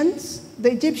Egyptians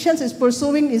is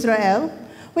pursuing Israel,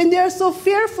 when they are so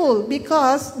fearful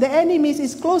because the enemy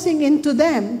is closing into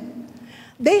them,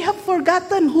 they have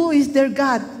forgotten who is their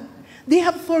God. They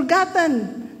have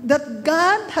forgotten that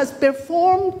God has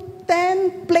performed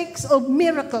 10 plagues of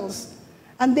miracles,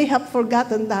 and they have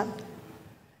forgotten that.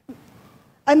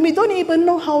 And we don't even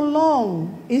know how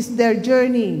long is their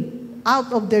journey,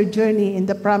 out of their journey in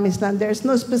the promised land. There's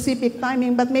no specific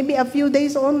timing, but maybe a few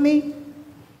days only.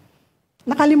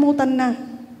 Nakalimutan na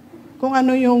kung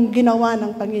ano yung ginawa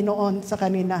ng Panginoon sa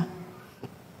kanila.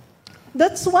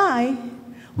 That's why,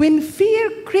 when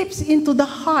fear creeps into the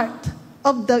heart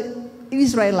of the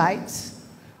Israelites,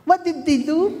 what did they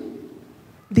do?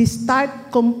 They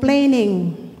start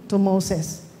complaining to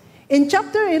Moses. In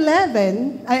chapter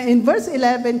 11, in verse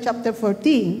 11, chapter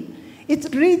 14, it's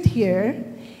read here,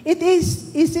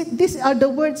 these are the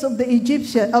words of the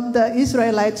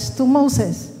Israelites to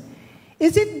Moses.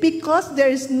 Is it because there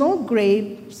is no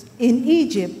graves in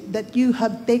Egypt that you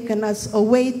have taken us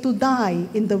away to die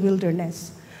in the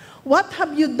wilderness? What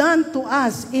have you done to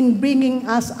us in bringing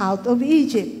us out of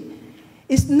Egypt?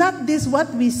 Is not this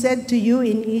what we said to you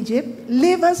in Egypt?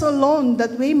 Leave us alone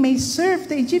that we may serve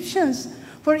the Egyptians.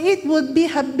 For it would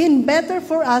have been better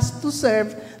for us to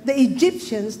serve the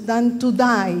Egyptians than to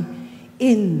die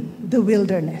in the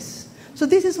wilderness. So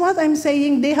this is what I'm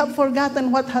saying. They have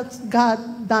forgotten what has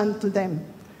God done to them.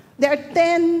 There are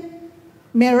 10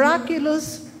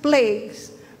 miraculous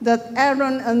plagues that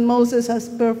Aaron and Moses has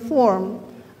performed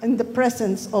in the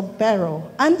presence of Pharaoh.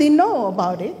 And they know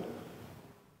about it,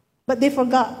 but they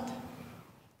forgot.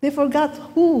 They forgot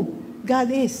who God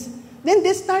is. Then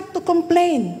they start to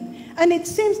complain. And it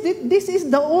seems that this is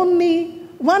the only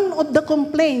one of the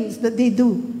complaints that they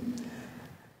do.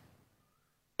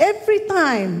 Every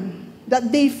time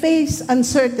that they face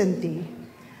uncertainty,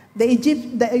 the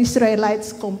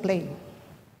Israelites complain.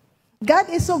 God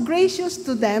is so gracious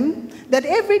to them that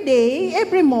every day,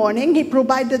 every morning, He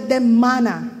provided them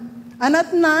manna. And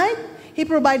at night, He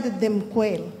provided them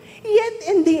quail. Yet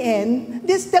in the end,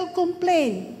 they still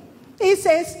complain. He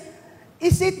says,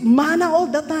 is it manna all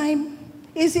the time?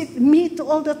 Is it meat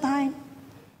all the time?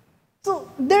 So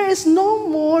there is no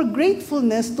more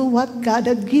gratefulness to what God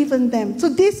had given them. So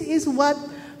this is what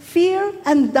fear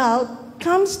and doubt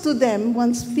comes to them.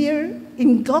 Once fear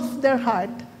engulfs their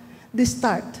heart, they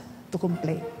start to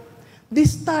complain. They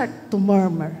start to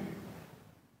murmur.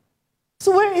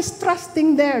 So where is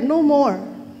trusting there? No more.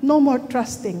 No more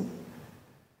trusting.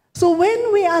 So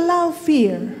when we allow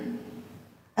fear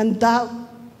and doubt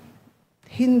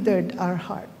hindered our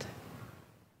heart,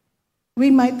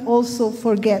 we might also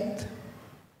forget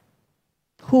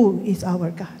who is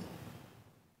our God.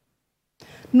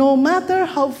 No matter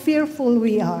how fearful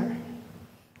we are,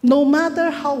 no matter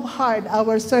how hard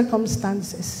our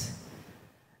circumstances,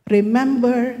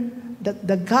 remember that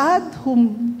the God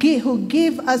who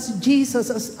gave us Jesus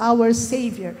as our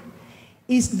Savior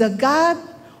is the God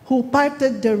who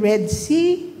parted the Red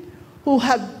Sea, who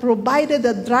had provided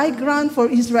a dry ground for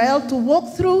Israel to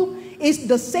walk through, is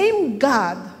the same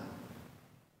God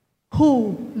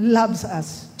who loves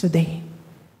us today.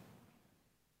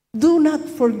 Do not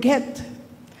forget.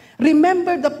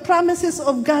 Remember the promises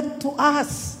of God to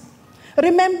us.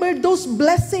 Remember those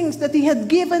blessings that He had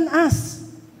given us.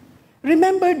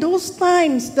 Remember those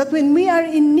times that when we are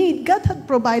in need, God had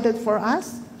provided for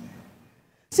us.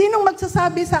 Sinong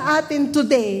magsasabi sa atin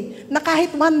today na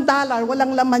kahit $1,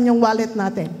 walang laman yung wallet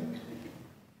natin?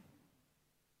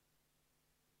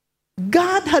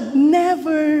 God had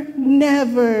never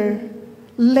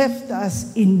left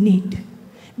us in need.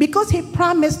 Because He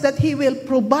promised that He will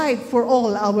provide for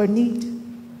all our need.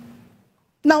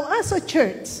 Now, as a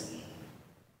church,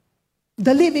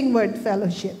 the Living Word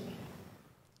Fellowship,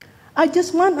 I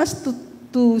just want us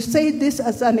to say this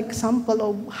as an example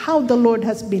of how the Lord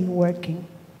has been working.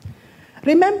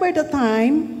 Remember the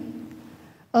time,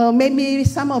 maybe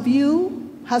some of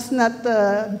you has not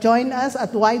joined us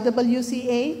at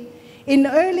YWCA. In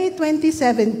early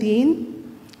 2017,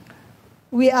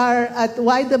 we are at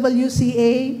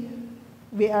YWCA.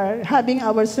 We are having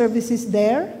our services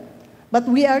there. But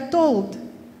we are told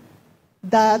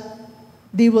that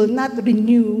they will not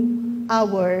renew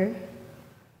our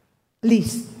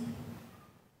lease.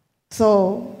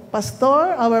 So,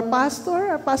 our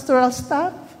pastoral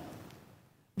staff,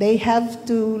 they have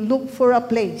to look for a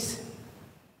place.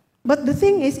 But the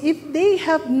thing is, if they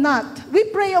have not, we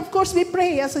pray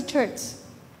as a church.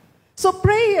 So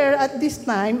prayer at this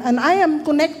time, and I am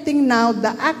connecting now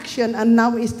the action and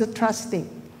now is the trusting.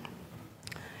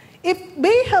 If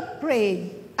they have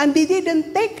prayed and they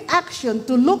didn't take action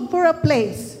to look for a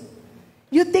place,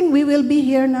 you think we will be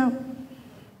here now?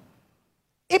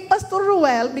 If Pastor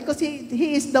Ruel, because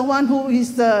he is the one who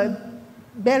is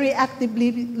very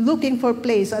actively looking for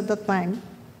place at the time,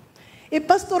 if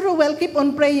Pastor Ruel keep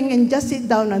on praying and just sit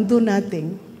down and do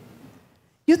nothing,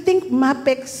 you think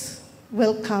MAPEX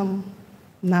will come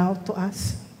now to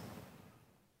us?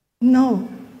 No.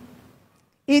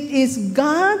 It is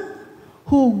God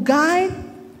who guide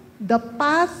the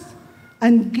path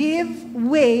and give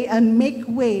way and make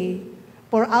way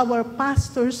for our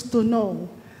pastors to know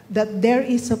that there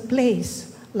is a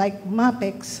place like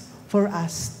MAPEX for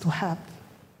us to have.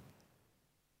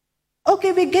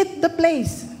 Okay, we get the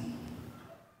place.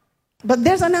 But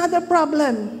there's another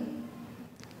problem.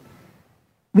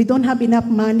 We don't have enough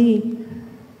money.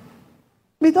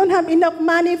 We don't have enough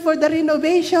money for the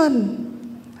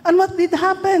renovation. And what did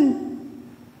happen?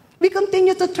 We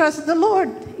continue to trust the Lord.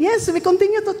 Yes, we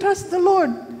continue to trust the Lord.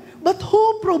 But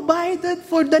who provided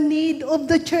for the need of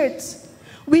the church?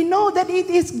 We know that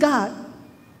it is God.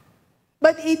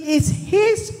 But it is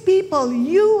His people,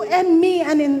 you and me,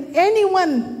 and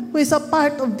anyone who is a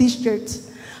part of this church,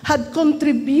 had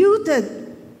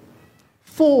contributed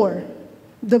for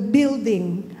the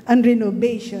building and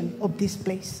renovation of this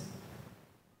place.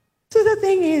 So the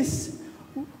thing is,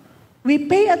 we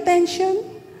pay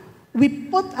attention, we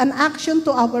put an action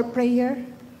to our prayer.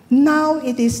 Now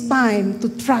it is time to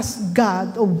trust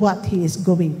God of what He is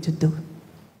going to do.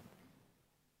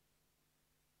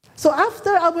 So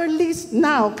after our list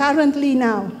now,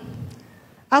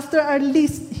 after our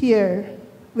list here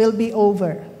will be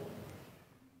over,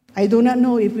 I do not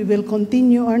know if we will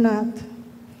continue or not.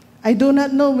 I do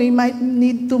not know, we might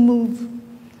need to move.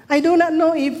 I do not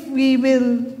know if we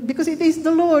will, because it is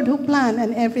the Lord who planned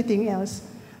and everything else.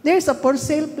 There's a for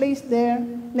sale place there,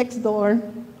 next door.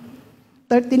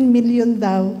 13 million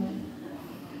daw.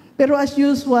 Pero as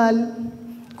usual,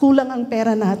 kulang ang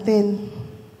pera natin.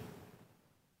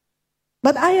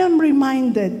 But I am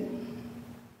reminded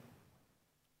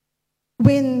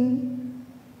when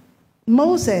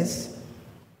Moses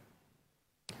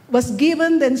was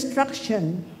given the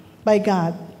instruction by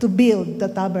God to build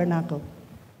the tabernacle.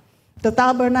 The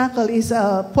tabernacle is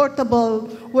a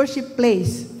portable worship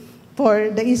place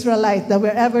for the Israelites that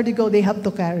wherever they go, they have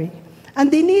to carry. And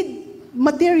they need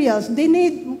materials, they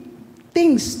need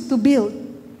things to build.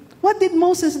 What did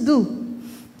Moses do?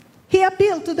 He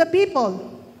appealed to the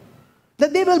people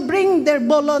that they will bring their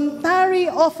voluntary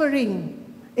offering.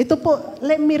 Ito po,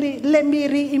 let me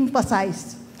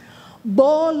re-emphasize.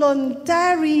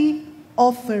 Voluntary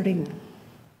offering.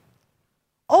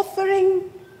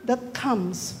 Offering that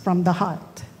comes from the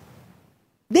heart.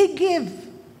 They give.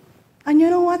 And you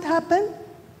know what happened?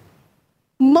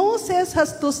 Moses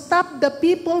has to stop the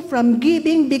people from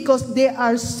giving because they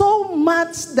are so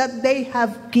much that they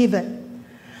have given.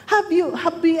 Have you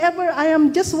ever, I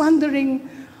am just wondering,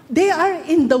 they are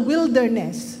in the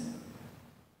wilderness.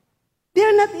 They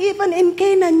are not even in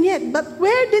Canaan yet, but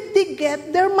where did they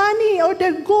get their money or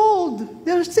their gold,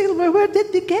 their silver? Where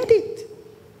did they get it?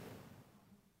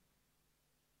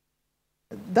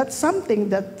 That's something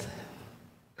that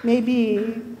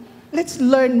maybe let's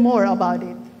learn more about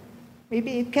it.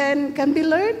 Maybe it can be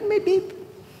learned, maybe.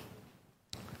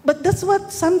 But that's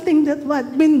something that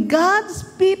when God's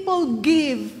people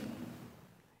give,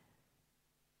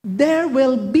 there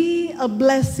will be a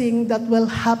blessing that will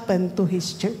happen to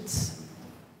His church.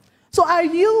 So are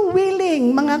you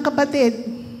willing, mga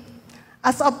kapatid,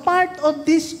 as a part of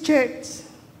this church,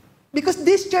 because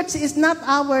this church is not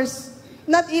ours,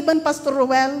 not even Pastor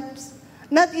Ruel's,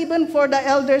 not even for the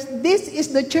elders, this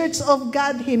is the church of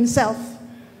God Himself.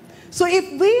 So if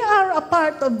we are a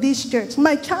part of this church,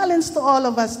 my challenge to all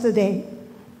of us today,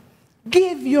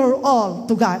 give your all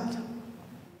to God.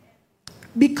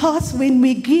 Because when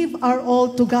we give our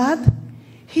all to God,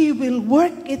 He will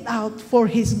work it out for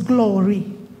His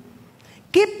glory.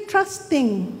 Keep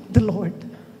trusting the Lord.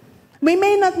 We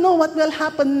may not know what will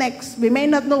happen next. We may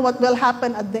not know what will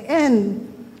happen at the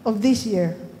end of this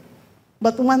year.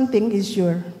 But one thing is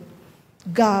sure,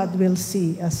 God will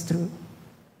see us through.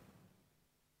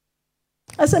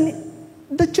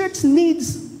 The church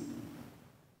needs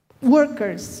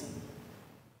workers.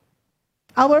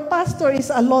 Our pastor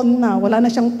is alone now. Wala na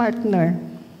siyang partner.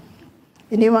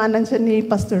 Iniwanan siya ni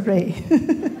Pastor Ray.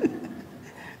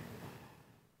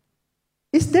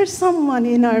 Is there someone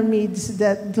in our midst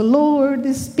that the Lord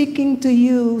is speaking to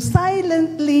you,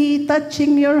 silently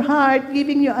touching your heart,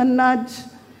 giving you a nudge?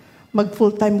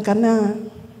 Mag-full-time ka na.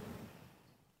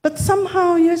 But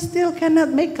somehow you still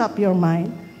cannot make up your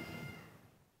mind.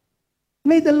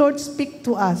 May the Lord speak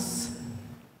to us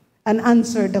and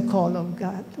answer the call of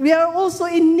God. We are also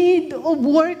in need of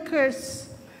workers.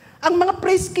 Ang mga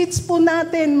praise kids po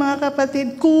natin, mga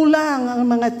kapatid, kulang ang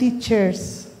mga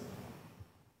teachers.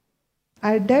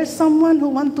 Are there someone who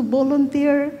want to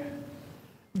volunteer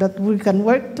that we can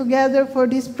work together for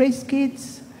these praise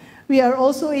kids? We are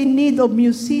also in need of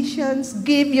musicians.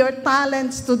 Give your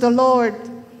talents to the Lord.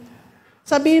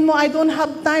 Sabihin mo, I don't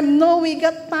have time. No, we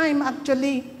got time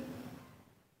actually.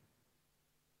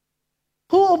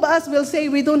 Who of us will say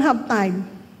we don't have time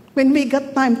when we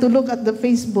got time to look at the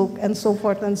Facebook and so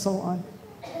forth and so on?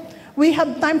 We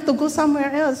have time to go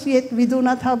somewhere else, yet we do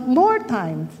not have more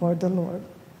time for the Lord.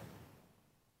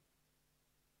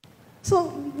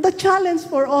 So the challenge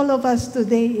for all of us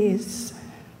today is,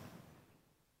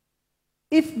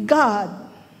 if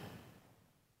God,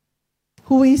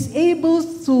 who is able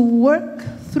to work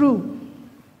through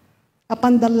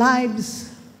upon the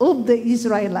lives of the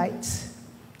Israelites,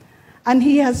 and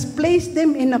He has placed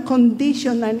them in a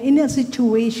condition and in a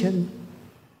situation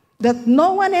that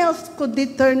no one else could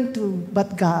return to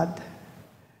but God,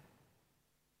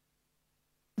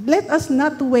 let us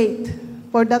not wait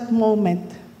for that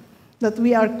moment that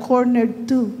we are cornered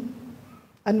to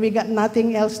and we got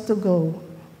nothing else to go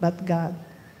but God.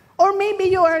 Or maybe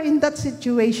you are in that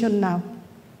situation now.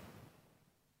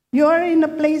 You are in a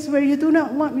place where you do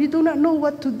not know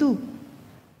what to do.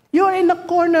 You are in a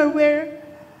corner where,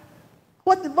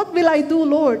 what will I do,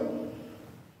 Lord?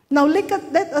 Now let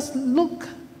us look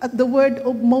at the word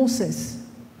of Moses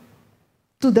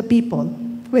to the people.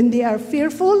 When they are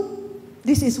fearful,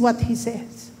 this is what he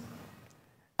says.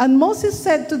 And Moses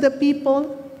said to the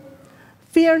people,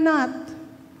 fear not,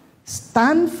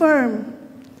 stand firm,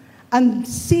 and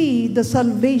see the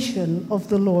salvation of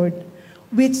the Lord,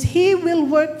 which He will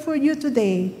work for you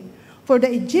today. For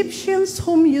the Egyptians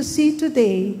whom you see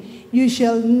today, you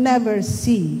shall never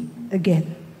see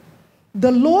again.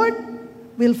 The Lord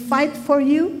will fight for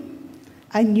you,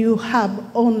 and you have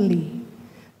only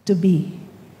to be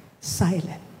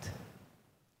silent.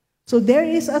 So there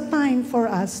is a time for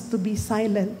us to be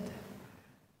silent.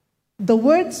 The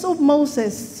words of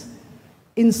Moses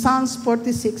in Psalms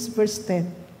 46, verse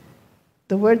 10,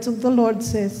 the words of the Lord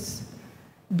says,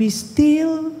 "Be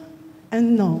still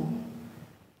and know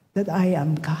that I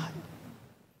am God."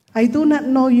 I do not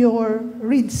know your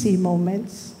Red Sea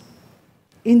moments.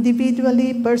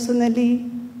 Individually,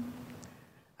 personally,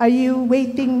 are you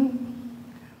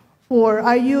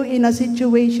are you in a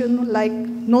situation like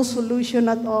no solution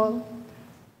at all?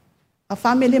 A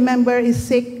family member is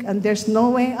sick and there's no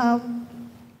way out.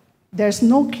 There's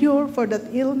no cure for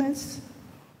that illness.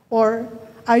 Or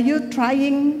are you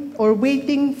trying or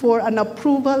waiting for an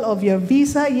approval of your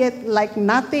visa, yet like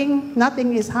nothing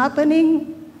is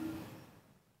happening?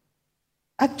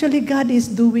 Actually, God is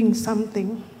doing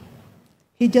something.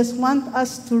 He just wants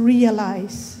us to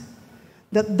realize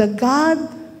that the God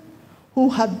who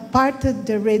had parted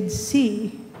the Red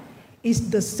Sea is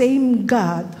the same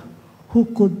God who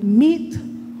could meet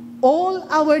all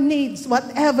our needs,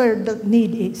 whatever the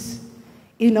need is,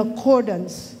 in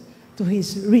accordance to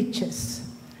his riches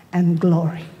and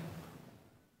glory.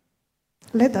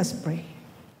 Let us pray.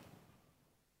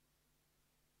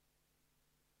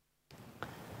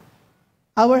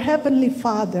 Our Heavenly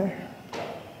Father,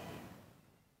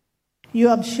 you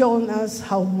have shown us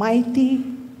how mighty,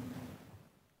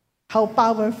 how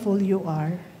powerful you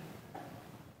are,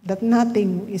 that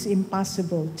nothing is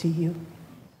impossible to you.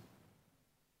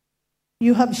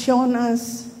 You have shown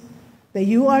us that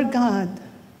you are God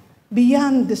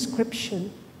beyond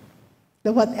description,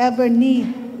 that whatever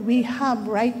need we have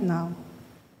right now,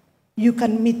 you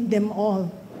can meet them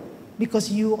all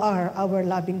because you are our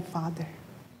loving Father.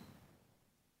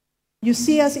 You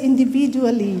see us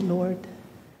individually, Lord.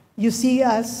 You see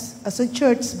us as a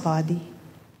church body.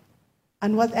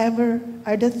 And whatever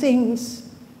are the things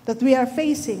that we are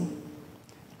facing,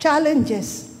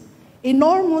 challenges,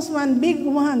 enormous ones, big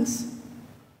ones,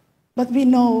 but we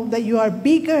know that you are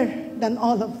bigger than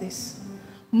all of this,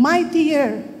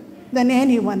 mightier than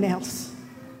anyone else.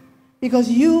 Because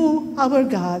you, our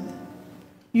God,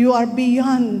 you are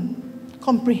beyond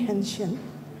comprehension,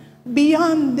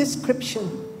 beyond description.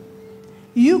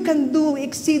 You can do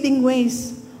exceeding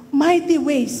ways, mighty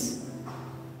ways,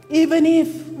 even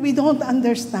if we don't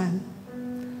understand.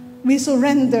 We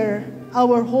surrender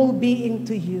our whole being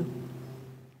to you.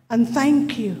 And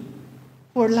thank you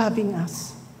for loving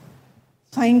us.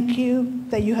 Thank you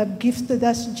that you have gifted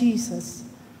us Jesus,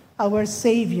 our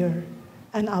Savior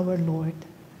and our Lord.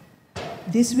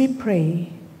 This we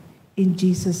pray in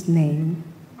Jesus' name.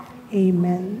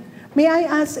 Amen. May I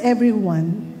ask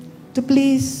everyone to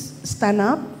please stand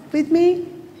up with me?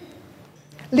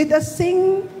 Let us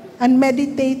sing and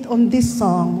meditate on this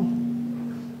song.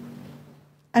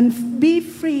 And be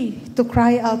free to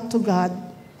cry out to God,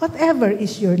 whatever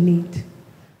is your need.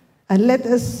 And let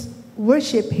us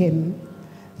worship Him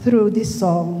through this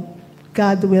song,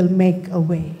 God Will Make a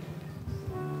Way.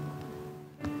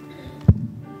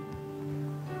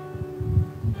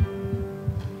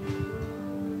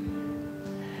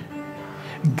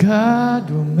 God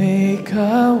will make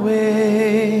a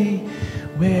way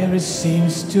where it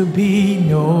seems to be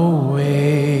no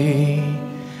way,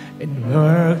 and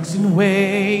works in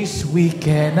ways we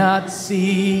cannot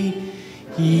see.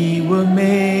 He will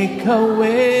make a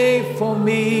way for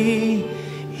me.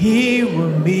 He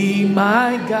will be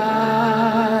my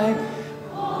guide.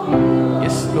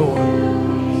 Yes, Lord.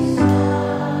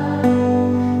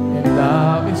 And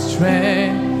love and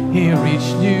strength, here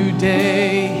each new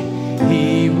day.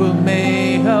 He will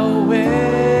make a way.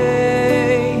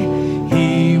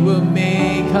 He will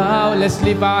make a way. Let's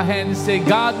lift our hands and say,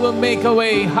 God will make a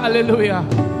way. Hallelujah.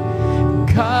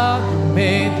 God will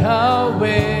make a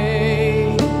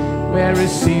way where it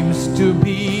seems to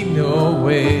be no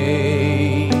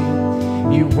way.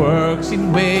 He works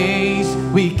in ways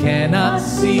we cannot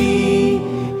see.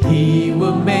 He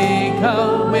will make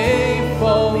a way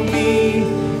for me.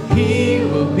 He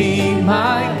will be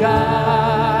my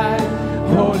guide.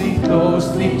 Holding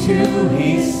closely to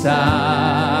His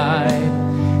side.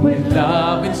 With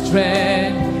love and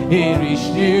strength in each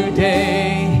new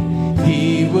day,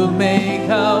 He will make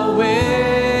a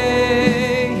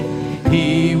way.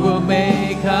 He will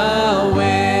make a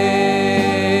way.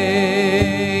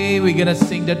 We're gonna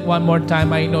sing that one more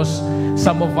time. I know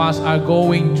some of us are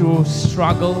going through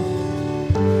struggle.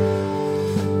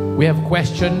 We have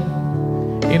questions.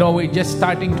 You know, we're just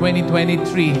starting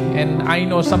 2023, and I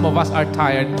know some of us are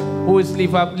tired. Who is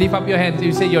lift up your hands if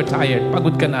you say you're tired?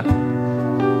 Pagod ka na.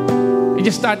 We're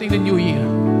just starting the new year.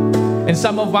 And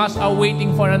some of us are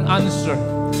waiting for an answer.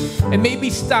 And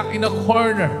maybe stuck in a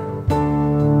corner.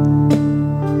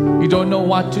 You don't know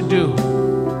what to do.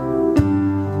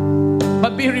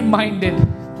 But be reminded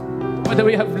what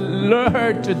we have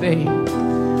learned today.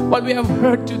 What we have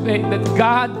heard today, that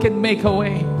God can make a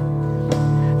way.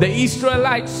 The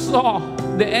Israelites saw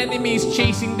the enemies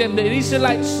chasing them. The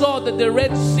Israelites saw that the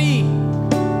Red Sea,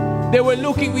 they were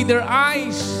looking with their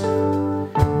eyes,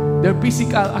 their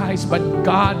physical eyes, but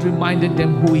God reminded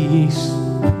them who He is.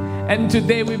 And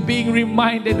today we're being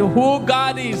reminded of who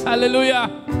God is.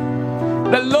 Hallelujah.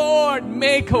 The Lord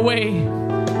make a way.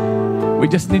 We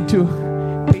just need to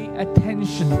pay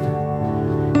attention,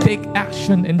 take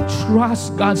action, and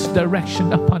trust God's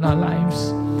direction upon our lives.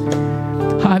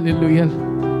 Hallelujah.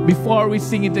 Before we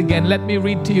sing it again, let me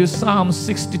read to you Psalm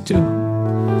 62.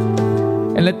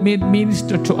 And let me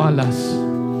minister to all us.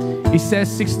 It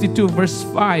says 62 verse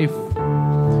 5.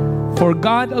 For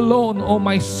God alone, O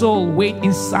my soul, wait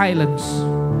in silence.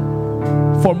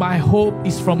 For my hope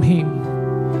is from Him.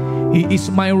 He is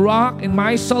my rock and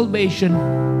my salvation,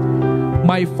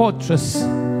 my fortress.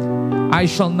 I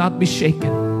shall not be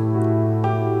shaken.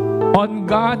 On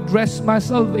God rests my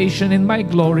salvation and my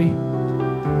glory.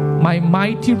 My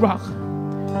mighty rock,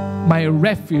 my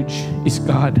refuge is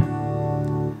God.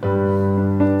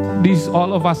 This is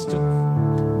all of us too.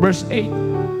 Verse 8.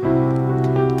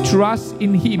 Trust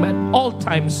in Him at all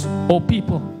times, O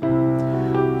people.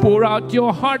 Pour out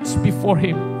your hearts before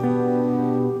Him.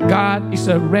 God is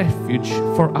a refuge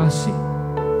for us.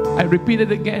 I repeat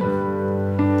it again.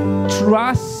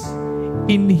 Trust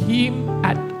in Him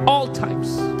at all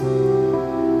times.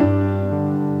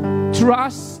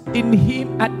 Trust in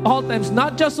Him at all times,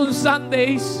 not just on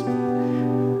Sundays,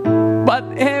 but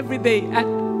every day, at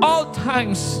all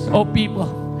times, oh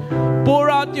people. Pour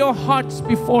out your hearts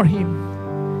before Him,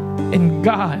 and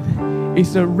God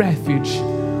is a refuge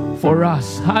for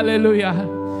us. Hallelujah.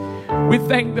 We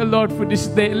thank the Lord for this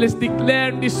day. Let's declare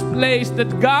in this place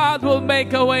that God will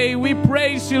make a way. We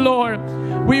praise You, Lord.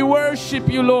 We worship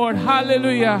You, Lord.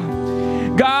 Hallelujah.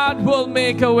 God will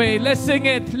make a way. Let's sing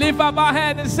it. Lift up our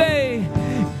hand and say,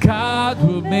 God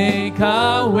will make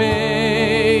a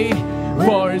way,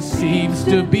 for it seems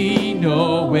to be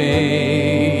no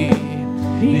way.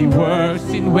 He works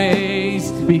in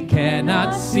ways we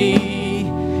cannot see.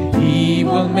 He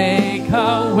will make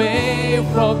a way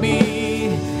for me.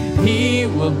 He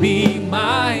will be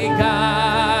my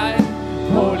guide,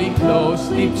 holding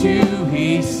closely to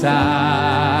His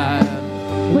side.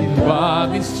 In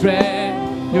love and strength,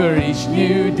 your each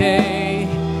new day,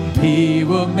 He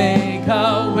will make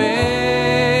a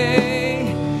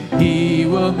way. He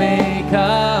will make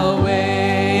a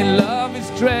way. In love and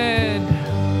strength,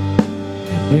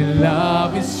 in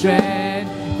love and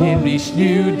strength, in each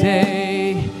new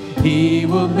day, He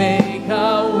will make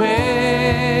a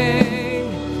way.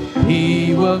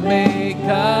 He will make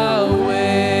a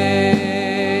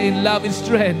way. In love and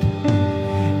strength,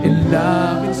 in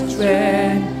love and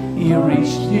strength, in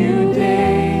each new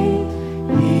day,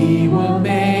 He will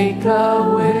make a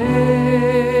way.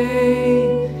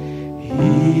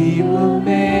 He will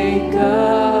make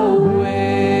a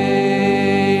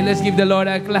way. Let's give the Lord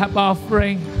a clap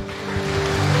offering.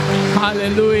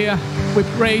 Hallelujah. We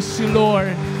praise You,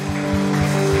 Lord.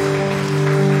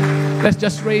 Let's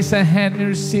just raise a hand and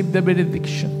receive the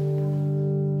benediction.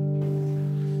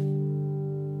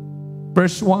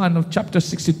 Verse 1 of chapter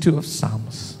 62 of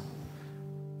Psalms.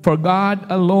 For God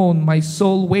alone my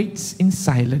soul waits in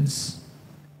silence.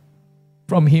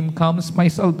 From Him comes my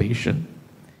salvation.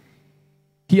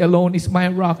 He alone is my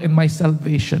rock and my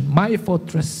salvation, my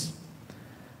fortress.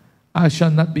 I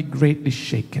shall not be greatly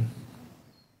shaken.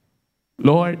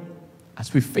 Lord,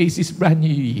 as we face this brand new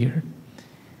year,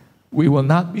 we will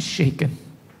not be shaken,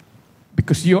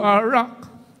 because You are a rock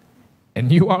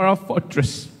and You are a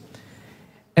fortress.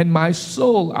 And my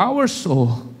soul, our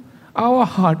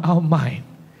heart, our mind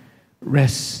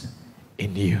rests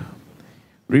in You.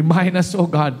 Remind us, oh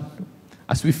God,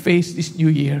 as we face this new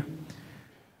year,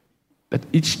 that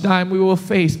each time we will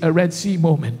face a Red Sea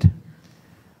moment,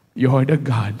 You are the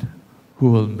God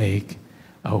who will make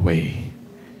a way.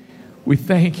 We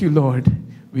thank You, Lord.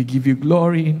 We give You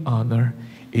glory and honor.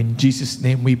 In Jesus'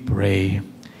 name we pray.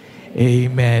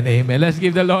 Amen. Amen. Let's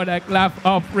give the Lord a clap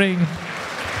offering.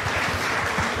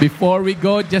 Before we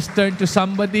go, just turn to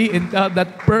somebody and tell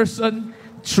that person,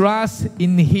 trust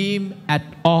in Him at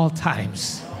all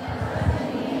times.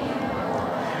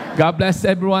 God bless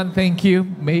everyone. Thank you.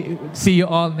 May see you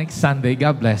all next Sunday.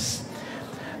 God bless.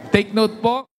 Take note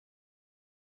po.